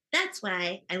 That's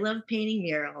why I love painting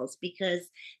murals because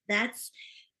that's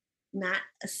not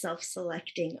a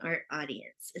self-selecting art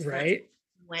audience. It's not Right.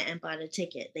 went and bought a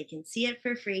ticket. They can see it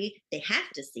for free. They have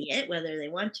to see it whether they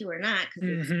want to or not because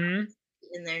it's Hmm.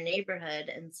 in their neighborhood.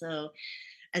 And so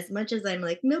as much as I'm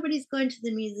like nobody's going to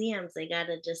the museums, they got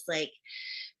to just like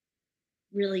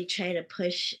really try to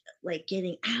push like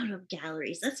getting out of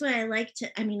galleries. That's why I like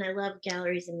to, I mean, I love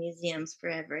galleries and museums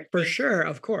forever. For sure,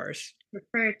 of course.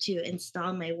 Prefer to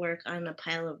install my work on a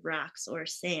pile of rocks or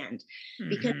sand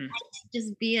because Mhm. I think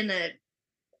just being a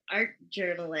art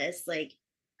journalist like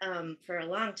for a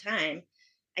long time,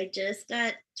 I just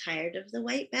got tired of the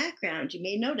white background. You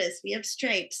may notice we have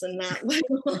stripes and not white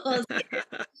walls.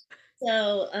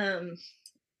 So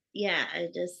yeah, I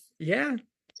Yeah.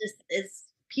 just is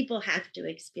people have to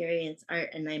experience art,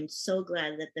 and I'm so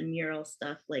glad that the mural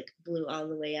stuff like blew all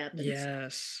the way up and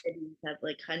Yes. cities have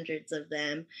like hundreds of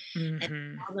them, and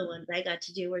Mhm. all the ones I got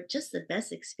to do were just the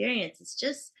best experience. It's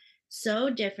just so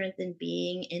different than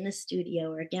being in a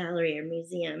studio or gallery or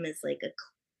museum is like a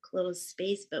closed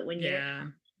space, but when you're Yeah.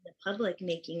 in the public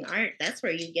making art, that's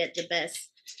where you get the best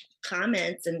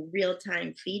comments and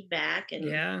real-time feedback and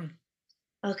Yeah.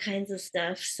 all kinds of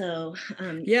stuff. So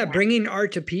Yeah, yeah. bringing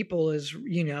art to people is,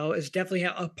 is definitely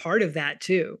a part of that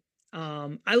too.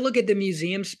 I look at the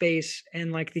museum space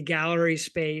and like the gallery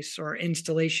space or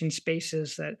installation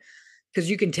spaces that because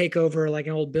you can take over like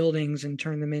old buildings and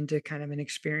turn them into kind of an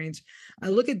experience. I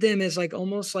look at them as like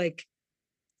almost like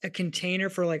a container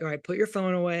for like, all right, put your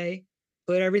phone away,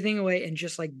 put everything away, and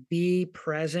just like be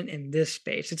present in this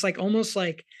space. It's like almost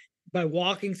like by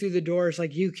walking through the doors,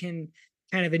 like you can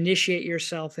kind of initiate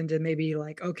yourself into maybe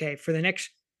like, okay, for the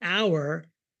next hour,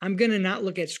 I'm going to not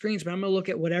look at screens, but I'm going to look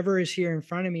at whatever is here in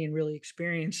front of me and really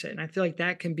experience it. And I feel like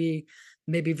that can be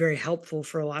maybe very helpful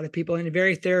for a lot of people and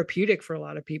very therapeutic for a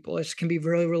lot of people. It can be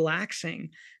really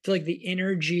relaxing. I feel like the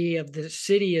energy of the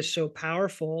city is so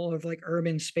powerful, of like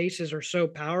urban spaces are so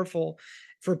powerful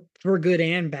for good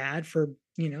and bad for,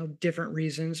 different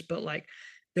reasons, but like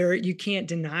there you can't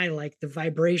deny like the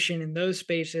vibration in those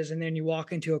spaces and then you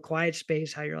walk into a quiet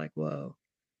space how you're like, "Whoa."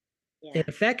 It Yeah.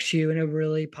 affects you in a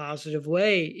really positive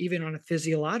way, even on a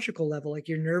physiological level, like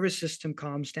your nervous system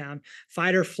calms down,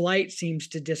 fight or flight seems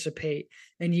to dissipate,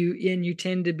 and you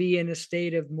tend to be in a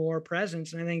state of more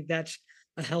presence. And I think that's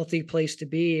a healthy place to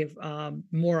be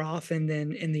more often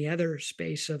than in the other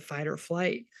space of fight or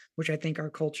flight, which I think our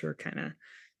culture kind of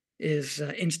is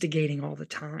instigating all the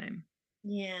time.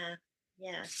 Yeah.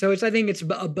 Yeah. So I think it's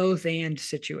a both and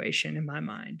situation in my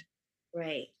mind.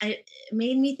 Right. It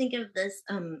made me think of this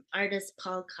artist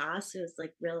Paul Koss, who's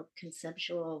like real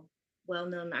conceptual,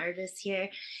 well-known artist here.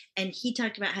 And he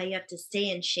talked about how you have to stay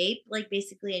in shape, like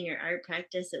basically in your art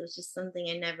practice. It was just something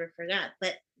I never forgot.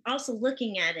 But also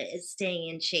looking at it is staying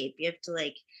in shape. You have to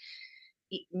like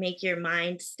make your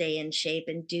mind stay in shape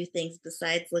and do things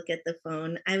besides look at the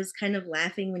phone. I was kind of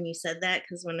laughing when you said that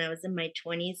because when I was in my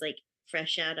 20s, like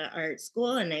fresh out of art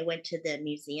school, and I went to the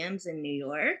museums in New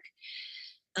York,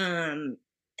 um,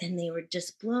 and they were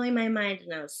just blowing my mind.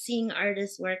 And I was seeing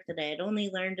artists' work that I had only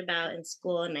learned about in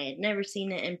school, and I had never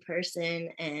seen it in person.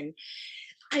 And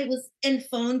and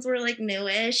phones were like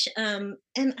newish. And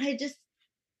I just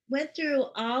went through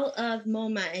all of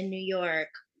MoMA in New York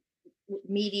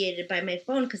mediated by my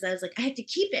phone because I was like, I have to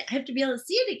keep it. I have to be able to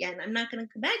see it again. I'm not going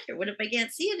to come back here. What if I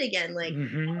can't see it again?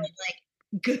 Hmm. Like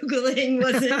Googling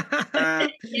wasn't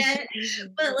yet,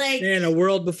 but like, Man, a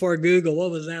world before Google. What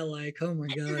was that like? Oh my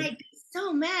and God. I'd be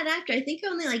so mad after. I think I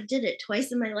only like did it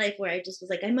twice in my life where I just was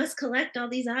like, I must collect all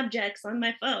these objects on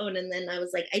my phone. And then I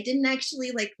was like, I didn't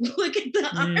actually like look at the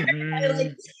art. I like,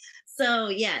 Hmm. so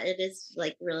yeah, it is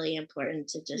like really important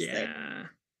to just like, Yeah.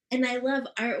 and I love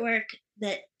artwork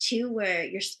that too, where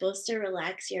you're supposed to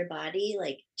relax your body.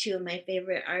 Like two of my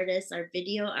favorite artists are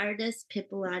video artists,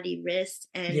 Pipolati Wrist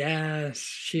and Yes.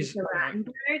 She's, Lisa yeah.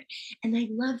 Rottenberg. And I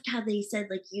loved how they said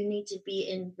like you need to be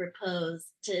in repose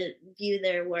to view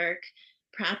their work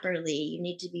properly. You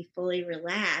need to be fully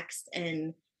relaxed.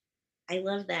 And I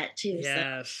love that too. So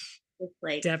Yes. it's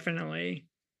like Definitely.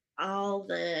 all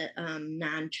the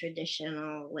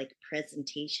non-traditional like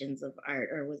presentations of art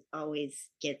or was always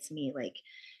gets me like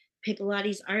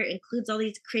Pipolati's art includes all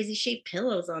these crazy shaped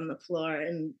pillows on the floor.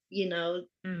 And,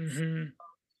 Hmm.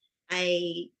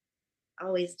 I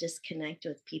always just connect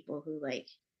with people who like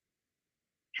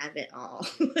have it all,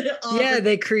 all Yeah, the,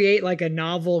 they create like a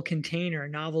novel container, a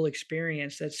novel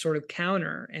experience that's sort of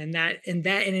counter, and that in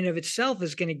and of itself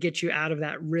is going to get you out of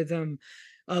that rhythm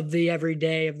of the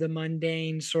everyday, of the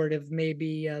mundane, sort of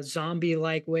maybe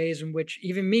zombie-like ways in which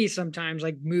even me sometimes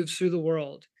like moves through the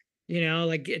world.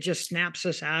 Like it just snaps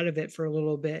us out of it for a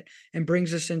little bit and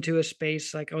brings us into a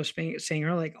space like I was saying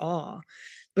earlier, like awe.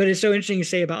 But it's so interesting to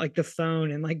say about like the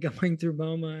phone and like going through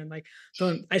MoMA and like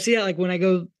phone. I see that like when I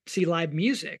go see live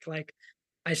music, like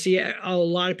I see a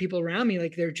lot of people around me,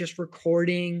 like they're just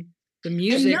recording The And no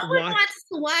music, one watch. wants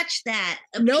to watch that.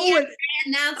 A No PSA one,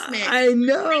 announcement. I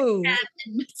know.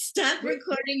 Stop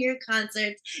recording your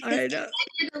concerts. Because I A, know.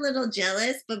 I get a little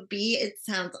jealous, but B, it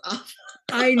sounds awful.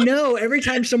 I know. Every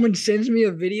time someone sends me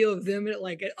a video of them at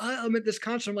like, I'm at this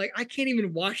concert, I'm like, I can't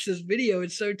even watch this video.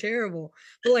 It's so terrible.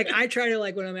 But like, I try to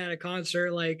like when I'm at a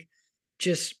concert, like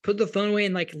just put the phone away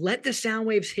and like let the sound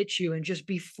waves hit you and just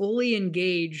be fully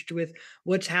engaged with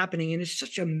what's happening. And it's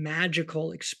such a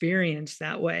magical experience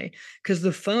that way because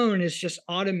the phone is just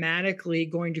automatically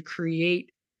going to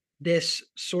create this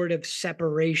sort of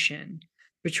separation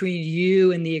between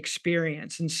you and the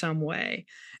experience in some way.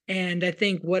 And I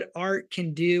think what art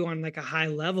can do on like a high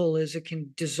level is it can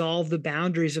dissolve the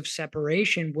boundaries of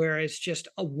separation, where it's just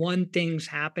a one thing's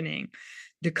happening.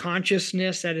 The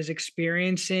consciousness that is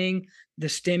experiencing the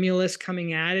stimulus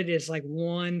coming at it is like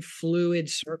one fluid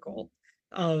circle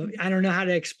of, I don't know how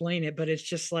to explain it, but it's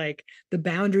just like the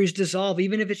boundaries dissolve,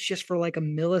 even if it's just for like a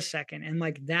millisecond. And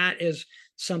like that is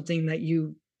something that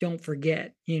you don't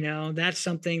forget, that's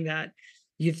something that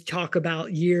you talk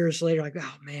about years later, like,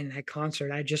 oh man, that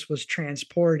concert, I just was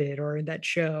transported, or that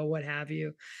show, what have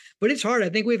you. But it's hard. I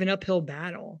think we have an uphill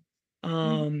battle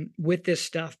with this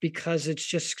stuff because it's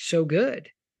just so good.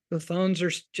 The phones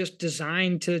are just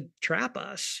designed to trap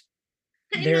us.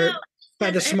 I know. They're by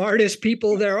the smartest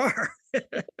people there are.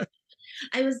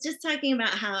 I was just talking about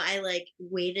how I like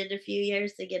waited a few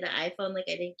years to get an iPhone. Like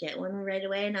I didn't get one right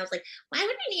away. And I was like, why would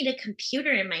I need a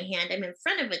computer in my hand? I'm in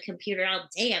front of a computer all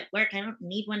day at work. I don't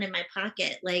need one in my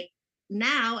pocket. Like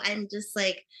now I'm just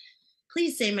like,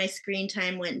 please say my screen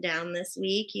time went down this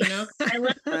week, I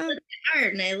love to look at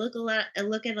art and I look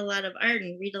at a lot of art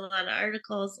and read a lot of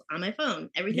articles on my phone.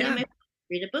 Everything on Yeah. my phone.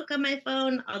 Read a book on my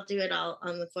phone. I'll do it all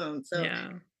on the phone. So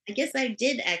Yeah. I guess I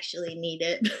did actually need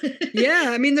it. Yeah,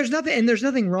 I mean, there's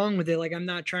nothing wrong with it. Like, I'm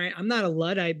not a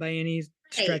Luddite by any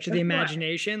Right, stretch of the of course,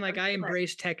 imagination. Like, of I course.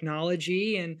 embrace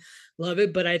technology and love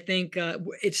it, but I think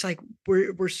it's like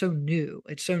we're so new.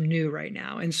 It's so new right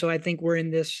now, and so I think we're in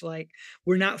this like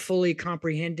we're not fully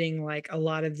comprehending like a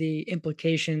lot of the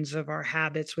implications of our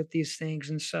habits with these things,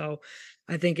 and so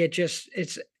I think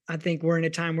it's I think we're in a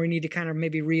time where we need to kind of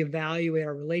maybe reevaluate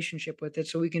our relationship with it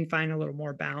so we can find a little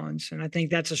more balance. And I think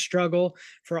that's a struggle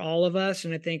for all of us.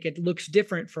 And I think it looks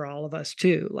different for all of us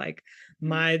too. Like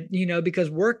because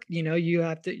work,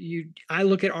 I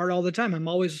look at art all the time. I'm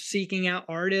always seeking out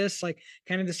artists, like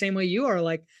kind of the same way you are,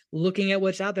 like looking at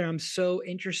what's out there. I'm so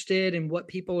interested in what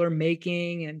people are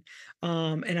making. And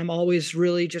I'm always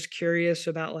really just curious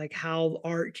about like how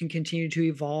art can continue to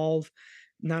evolve,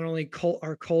 not only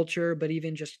our culture, but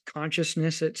even just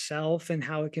consciousness itself, and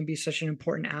how it can be such an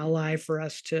important ally for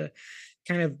us to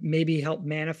kind of maybe help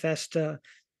manifest a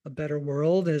better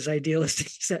world, as idealistic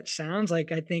as that sounds.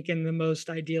 Like, I think in the most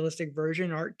idealistic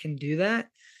version, art can do that.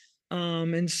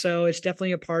 And so it's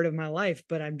definitely a part of my life,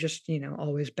 but I'm just,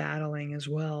 always battling as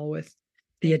well with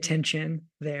the Mhm. attention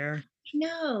there.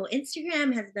 No,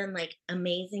 Instagram has been like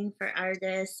amazing for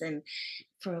artists. And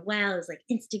for a while, it was like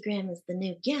Instagram is the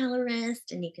new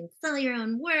gallerist and you can sell your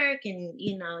own work and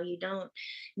you don't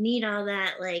need all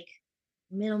that like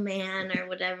middleman or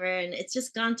whatever. And it's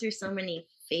just gone through so many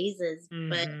phases.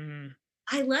 But Hmm.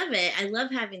 I love it. I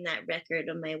love having that record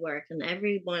of my work, and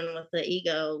everyone with the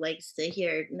ego likes to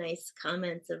hear nice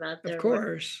comments about Of their work.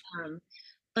 course. Um,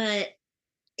 but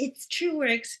it's true, we're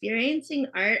experiencing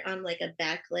art on like a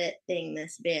backlit thing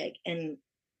this big, and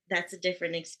that's a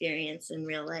different experience in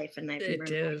real life. And I'm It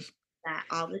reminded is. that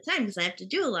all the time because I have to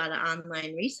do a lot of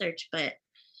online research, but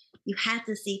you have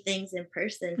to see things in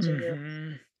person to really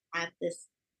Hmm. have this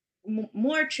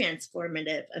more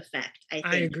transformative effect, I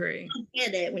I think. agree. You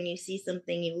get it when you see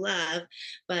something you love,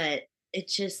 but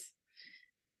it's just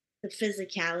the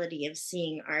physicality of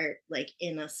seeing art like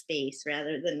in a space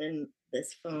rather than in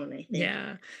this phone, I think.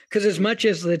 Yeah. Because as much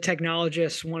as the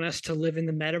technologists want us to live in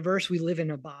the metaverse, we live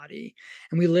in a body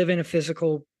and we live in a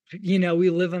physical, we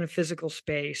live in a physical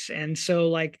space. And so,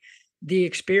 like, the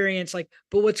experience, like,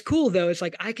 but what's cool though is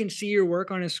like I can see your work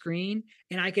on a screen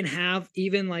and I can have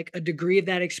even like a degree of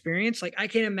that experience. Like, I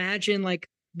can imagine, like,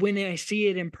 when I see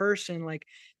it in person, like,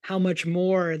 how much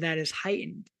more that is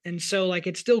heightened. And so, like,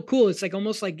 it's still cool. It's like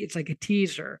almost like it's like a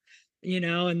teaser,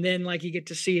 and then like you get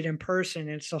to see it in person.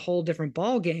 It's a whole different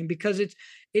ball game because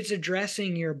it's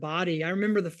addressing your body. I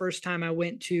remember the first time I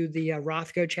went to the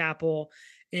Rothko Chapel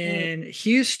Mm. in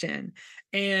Houston,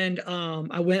 and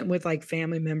I went with like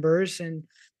family members, and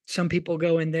some people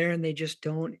go in there and they're just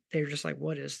like,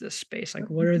 what is this space? Like,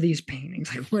 what are these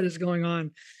paintings? Like, what is going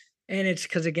on? And it's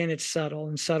because, again, it's subtle,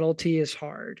 and subtlety is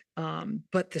hard.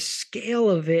 But the scale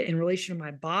of it in relation to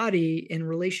my body, in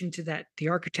relation to the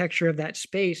architecture of that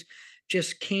space,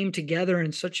 just came together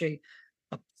in such a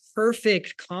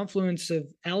perfect confluence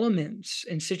of elements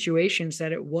and situations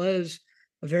that it was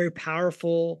a very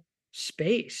powerful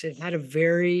space. It had a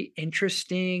very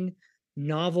interesting,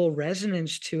 novel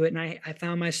resonance to it. And I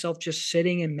found myself just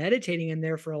sitting and meditating in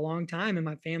there for a long time. And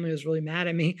my family was really mad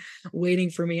at me, waiting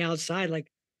for me outside.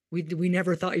 Like, we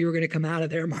never thought you were going to come out of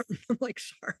there, Martin. I'm like,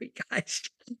 sorry, guys.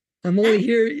 I'm only That's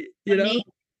here, you know? amazing.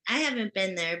 I haven't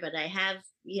been there, but I have,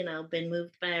 been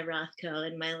moved by a Rothko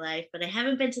in my life, but I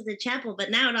haven't been to the chapel.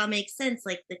 But now it all makes sense,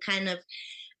 like the kind of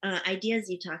ideas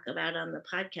you talk about on the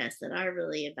podcast that are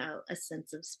really about a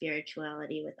sense of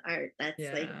spirituality with art. That's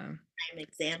like Yeah. an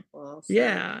example. So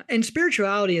Yeah, and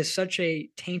spirituality is such a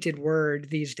tainted word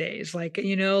these days. Like,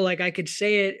 you know, like I could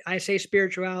say it, I say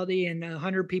spirituality and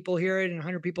 100 people hear it and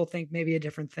 100 people think maybe a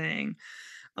different thing.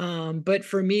 But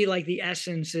for me, like the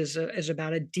essence is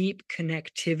about a deep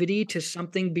connectivity to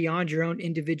something beyond your own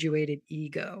individuated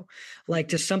ego, like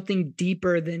to mhm, something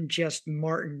deeper than just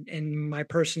Martin and my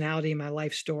personality and my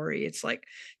life story. It's like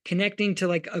connecting to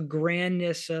like a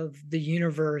grandness of the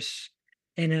universe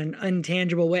in an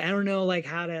untangible way. I don't know like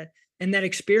how to, and that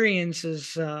experience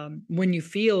is when you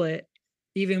feel it,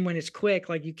 even when it's quick,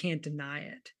 like you can't deny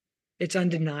it. It's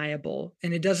yeah, undeniable,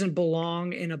 and it doesn't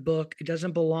belong in a book. It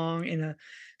doesn't belong in a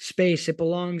space. It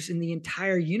belongs in the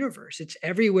entire universe. It's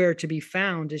everywhere to be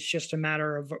found. It's just a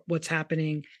matter of what's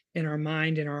happening in our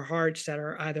mind and our hearts that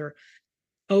are either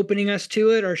opening us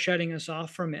to it or shutting us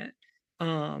off from it.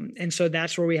 And so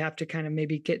that's where we have to kind of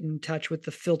maybe get in touch with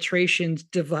the filtration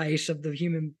device of the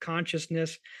human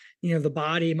consciousness, you know, the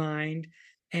body, mind.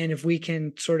 And if we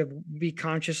can sort of be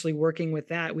consciously working with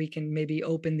that, we can maybe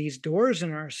open these doors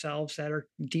in ourselves that are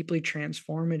deeply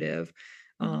transformative.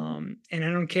 mhm, And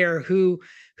I don't care who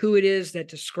it is that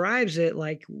describes it.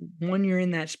 Like when you're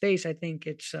in that space, I think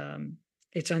it's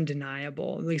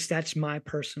undeniable. At least that's my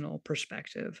personal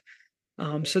perspective.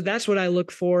 yeah, So that's what I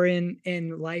look for in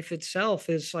life itself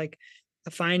is like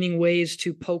finding ways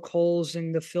to poke holes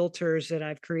in the filters that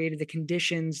I've created, the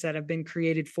conditions that have been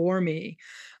created for me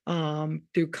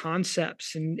through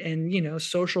concepts and you know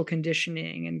social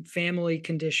conditioning and family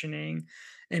conditioning,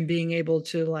 and being able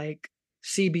to like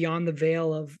see beyond the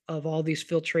veil of all these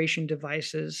filtration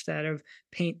devices that have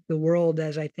paint the world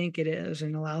as I think it is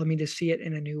and allow me to see it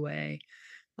in a new way.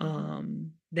 mhm.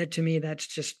 That to me, that's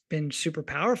just been super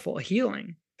powerful.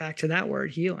 Healing. Back to that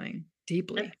word, healing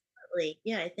deeply. Absolutely.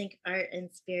 Yeah, I think art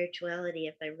and spirituality,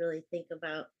 if I really think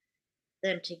about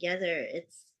them together,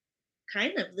 it's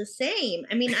kind of the same.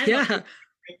 I mean, I've always Yeah,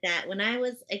 been like that. When I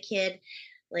was a kid,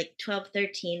 like 12,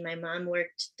 13, my mom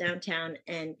worked downtown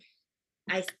and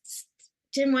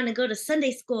didn't want to go to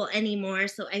Sunday school anymore.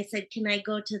 So I said, can I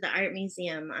go to the art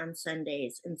museum on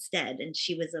Sundays instead? And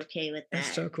she was okay with that's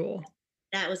that. so cool.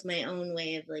 That was my own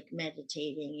way of like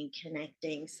meditating and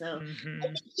connecting. So I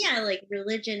Hmm. think, yeah, like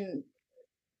religion,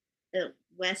 the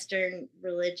Western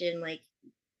religion, like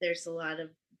there's a lot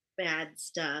of bad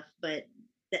stuff, but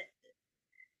the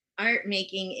art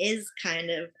making is kind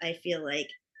of, I feel like,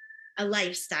 a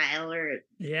lifestyle or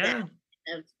that Yeah,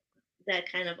 of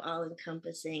that kind of all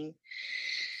encompassing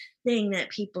thing that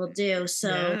people do.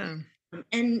 So, yeah,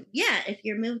 and yeah, if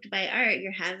you're moved by art,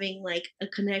 you're having like a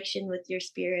connection with your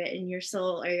spirit and your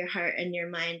soul or your heart and your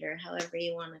mind or however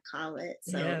you want to call it.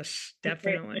 So yes, I'm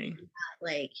certainly definitely. not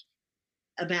like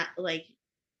about like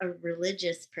a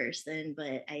religious person,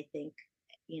 but I think,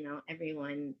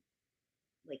 everyone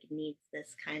like needs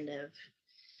this kind of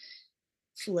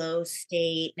flow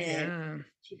state and Yeah.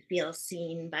 to feel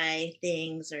seen by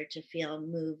things or to feel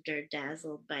moved or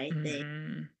dazzled by things.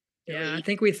 Hmm. Yeah, I Really,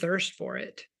 think we thirst for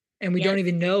it and we yep, don't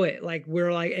even know it. Like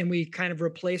we're like, and we kind of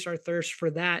replace our thirst for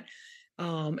that.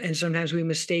 And sometimes we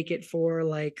mistake it for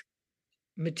like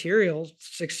material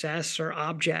success or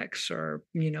objects or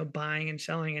you know buying and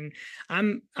selling, and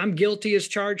I'm guilty as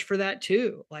charged for that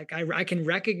too. Like I can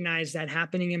recognize that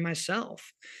happening in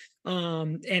myself,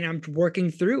 and I'm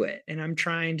working through it and I'm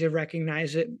trying to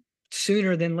recognize it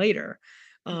sooner than later.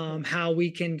 mhm, How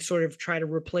we can sort of try to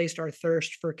replace our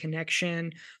thirst for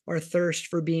connection, our thirst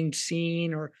for being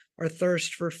seen, or our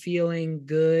thirst for feeling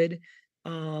good,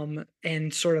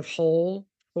 and sort of whole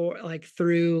for like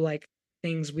through like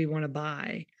things we want to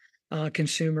buy,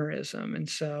 consumerism. And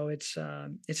so it's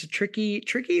a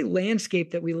tricky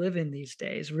landscape that we live in these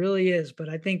days, really is. But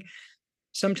I think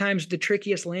sometimes the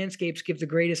trickiest landscapes give the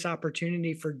greatest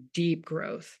opportunity for deep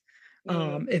growth.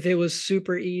 mm, If it was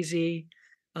super easy,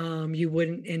 you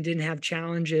wouldn't and didn't have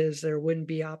challenges, there wouldn't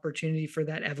be opportunity for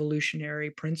that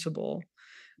evolutionary principle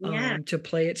yeah, to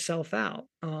play itself out.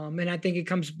 And I think it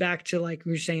comes back to like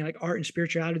we were saying, like art and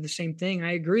spirituality, the same thing.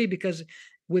 I agree because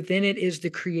within it is the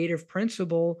creative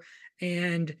principle,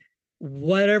 And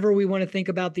whatever we want to think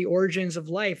about the origins of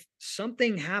life,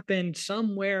 something happened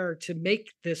somewhere to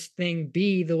make this thing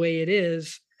be the way it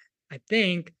is. I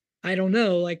think, I don't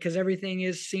know, like, because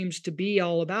everything seems to be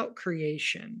all about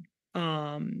creation.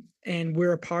 And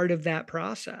we're a part of that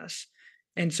process.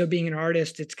 And so being an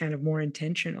artist, it's kind of more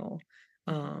intentional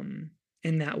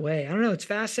in that way. I don't know. It's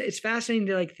fascinating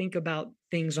to like think about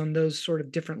things on those sort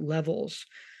of different levels.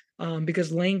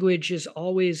 Because language is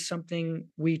always something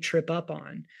we trip up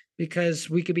on, because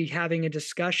we could be having a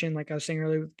discussion, like I was saying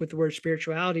earlier with the word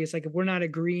spirituality. It's like, if we're not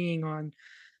agreeing on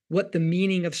what the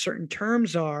meaning of certain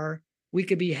terms are, we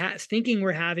could be thinking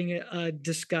we're having a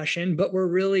discussion, but we're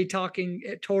really talking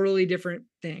totally different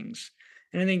things.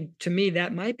 And I think, to me,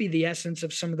 that might be the essence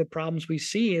of some of the problems we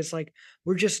see, is like,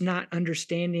 we're just not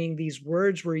understanding these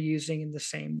words we're using in the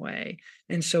same way.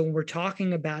 And so when we're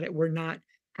talking about it, we're not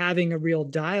having a real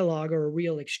dialogue or a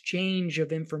real exchange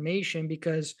of information,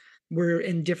 because we're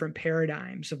in different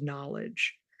paradigms of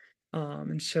knowledge.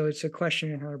 And so it's a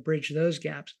question of how to bridge those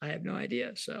gaps. I have no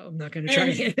idea, so I'm not going to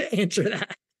try to answer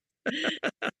that.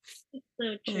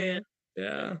 So true.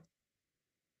 Yeah.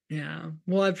 Yeah.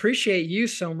 Well, I appreciate you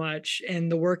so much and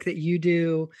the work that you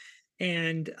do,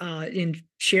 and in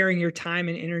sharing your time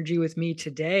and energy with me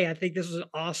today. I think this was an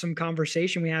awesome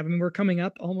conversation we have. I mean, we're coming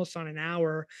up almost on an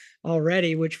hour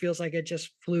already, which feels like it just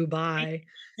flew by.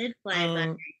 It did fly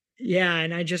by. Yeah.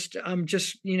 And I'm just,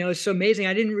 it's so amazing.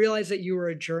 I didn't realize that you were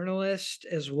a journalist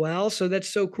as well. So that's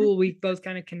so cool. We both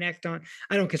kind of connect on,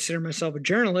 I don't consider myself a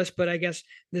journalist, but I guess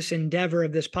this endeavor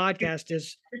of this podcast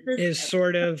is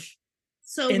sort of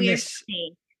so in weird this. to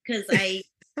me, because I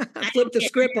flipped the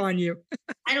script on you.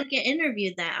 I don't get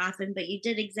interviewed that often, but you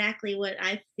did exactly what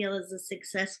I feel is a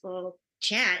successful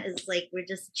chat, is like, we're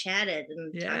just chatted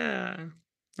and Yeah.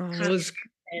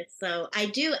 So I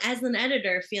do, as an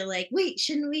editor, feel like, wait,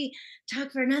 shouldn't we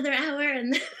talk for another hour?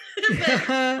 And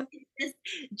this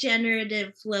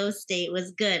generative flow state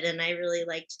was good, and I really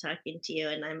liked talking to you.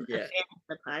 And I'm a fan of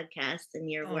the podcast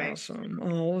and your work. Awesome.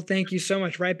 Oh, well, thank you so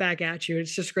much. Right back at you.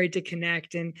 It's just great to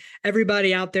connect. And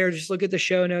everybody out there, just look at the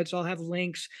show notes. I'll have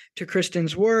links to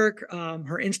Kristin's work,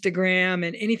 her Instagram,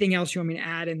 and anything else you want me to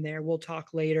add in there. We'll talk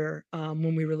later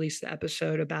when we release the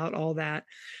episode about all that.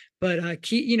 But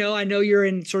I know you're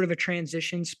in sort of a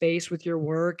transition space with your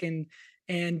work, and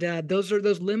those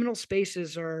liminal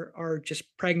spaces are just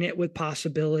pregnant with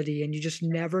possibility, and you just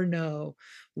never know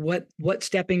what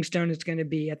stepping stone it's going to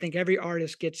be. I think every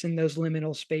artist gets in those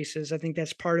liminal spaces. I think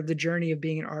that's part of the journey of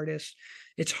being an artist.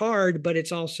 It's hard, but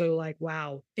it's also like,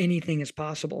 wow, anything is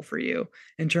possible for you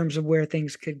in terms of where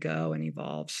things could go and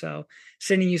evolve. So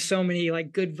sending you so many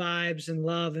like good vibes and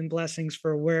love and blessings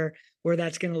for where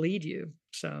that's going to lead you.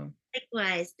 So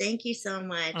likewise, thank you so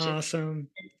much. Awesome.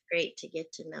 It's great to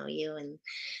get to know you, and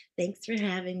thanks for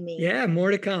having me. Yeah,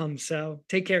 more to come. So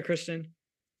take care, Kristin.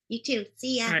 You too.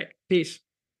 See ya. All right. Peace.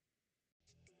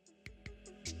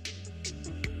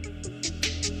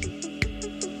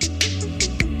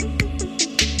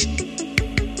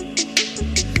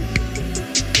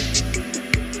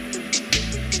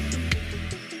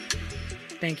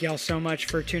 Thank you all so much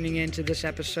for tuning in to this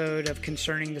episode of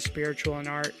Concerning the Spiritual and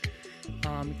Art.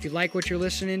 If you like what you're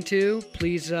listening to,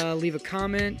 please leave a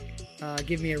comment,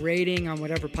 give me a rating on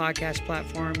whatever podcast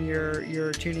platform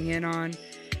you're tuning in on,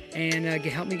 and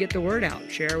help me get the word out.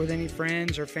 Share it with any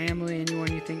friends or family,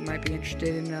 anyone you think might be interested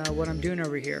in what I'm doing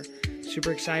over here.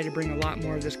 Super excited to bring a lot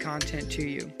more of this content to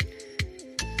you.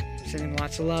 Sending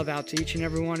lots of love out to each and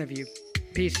every one of you.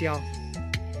 Peace, y'all.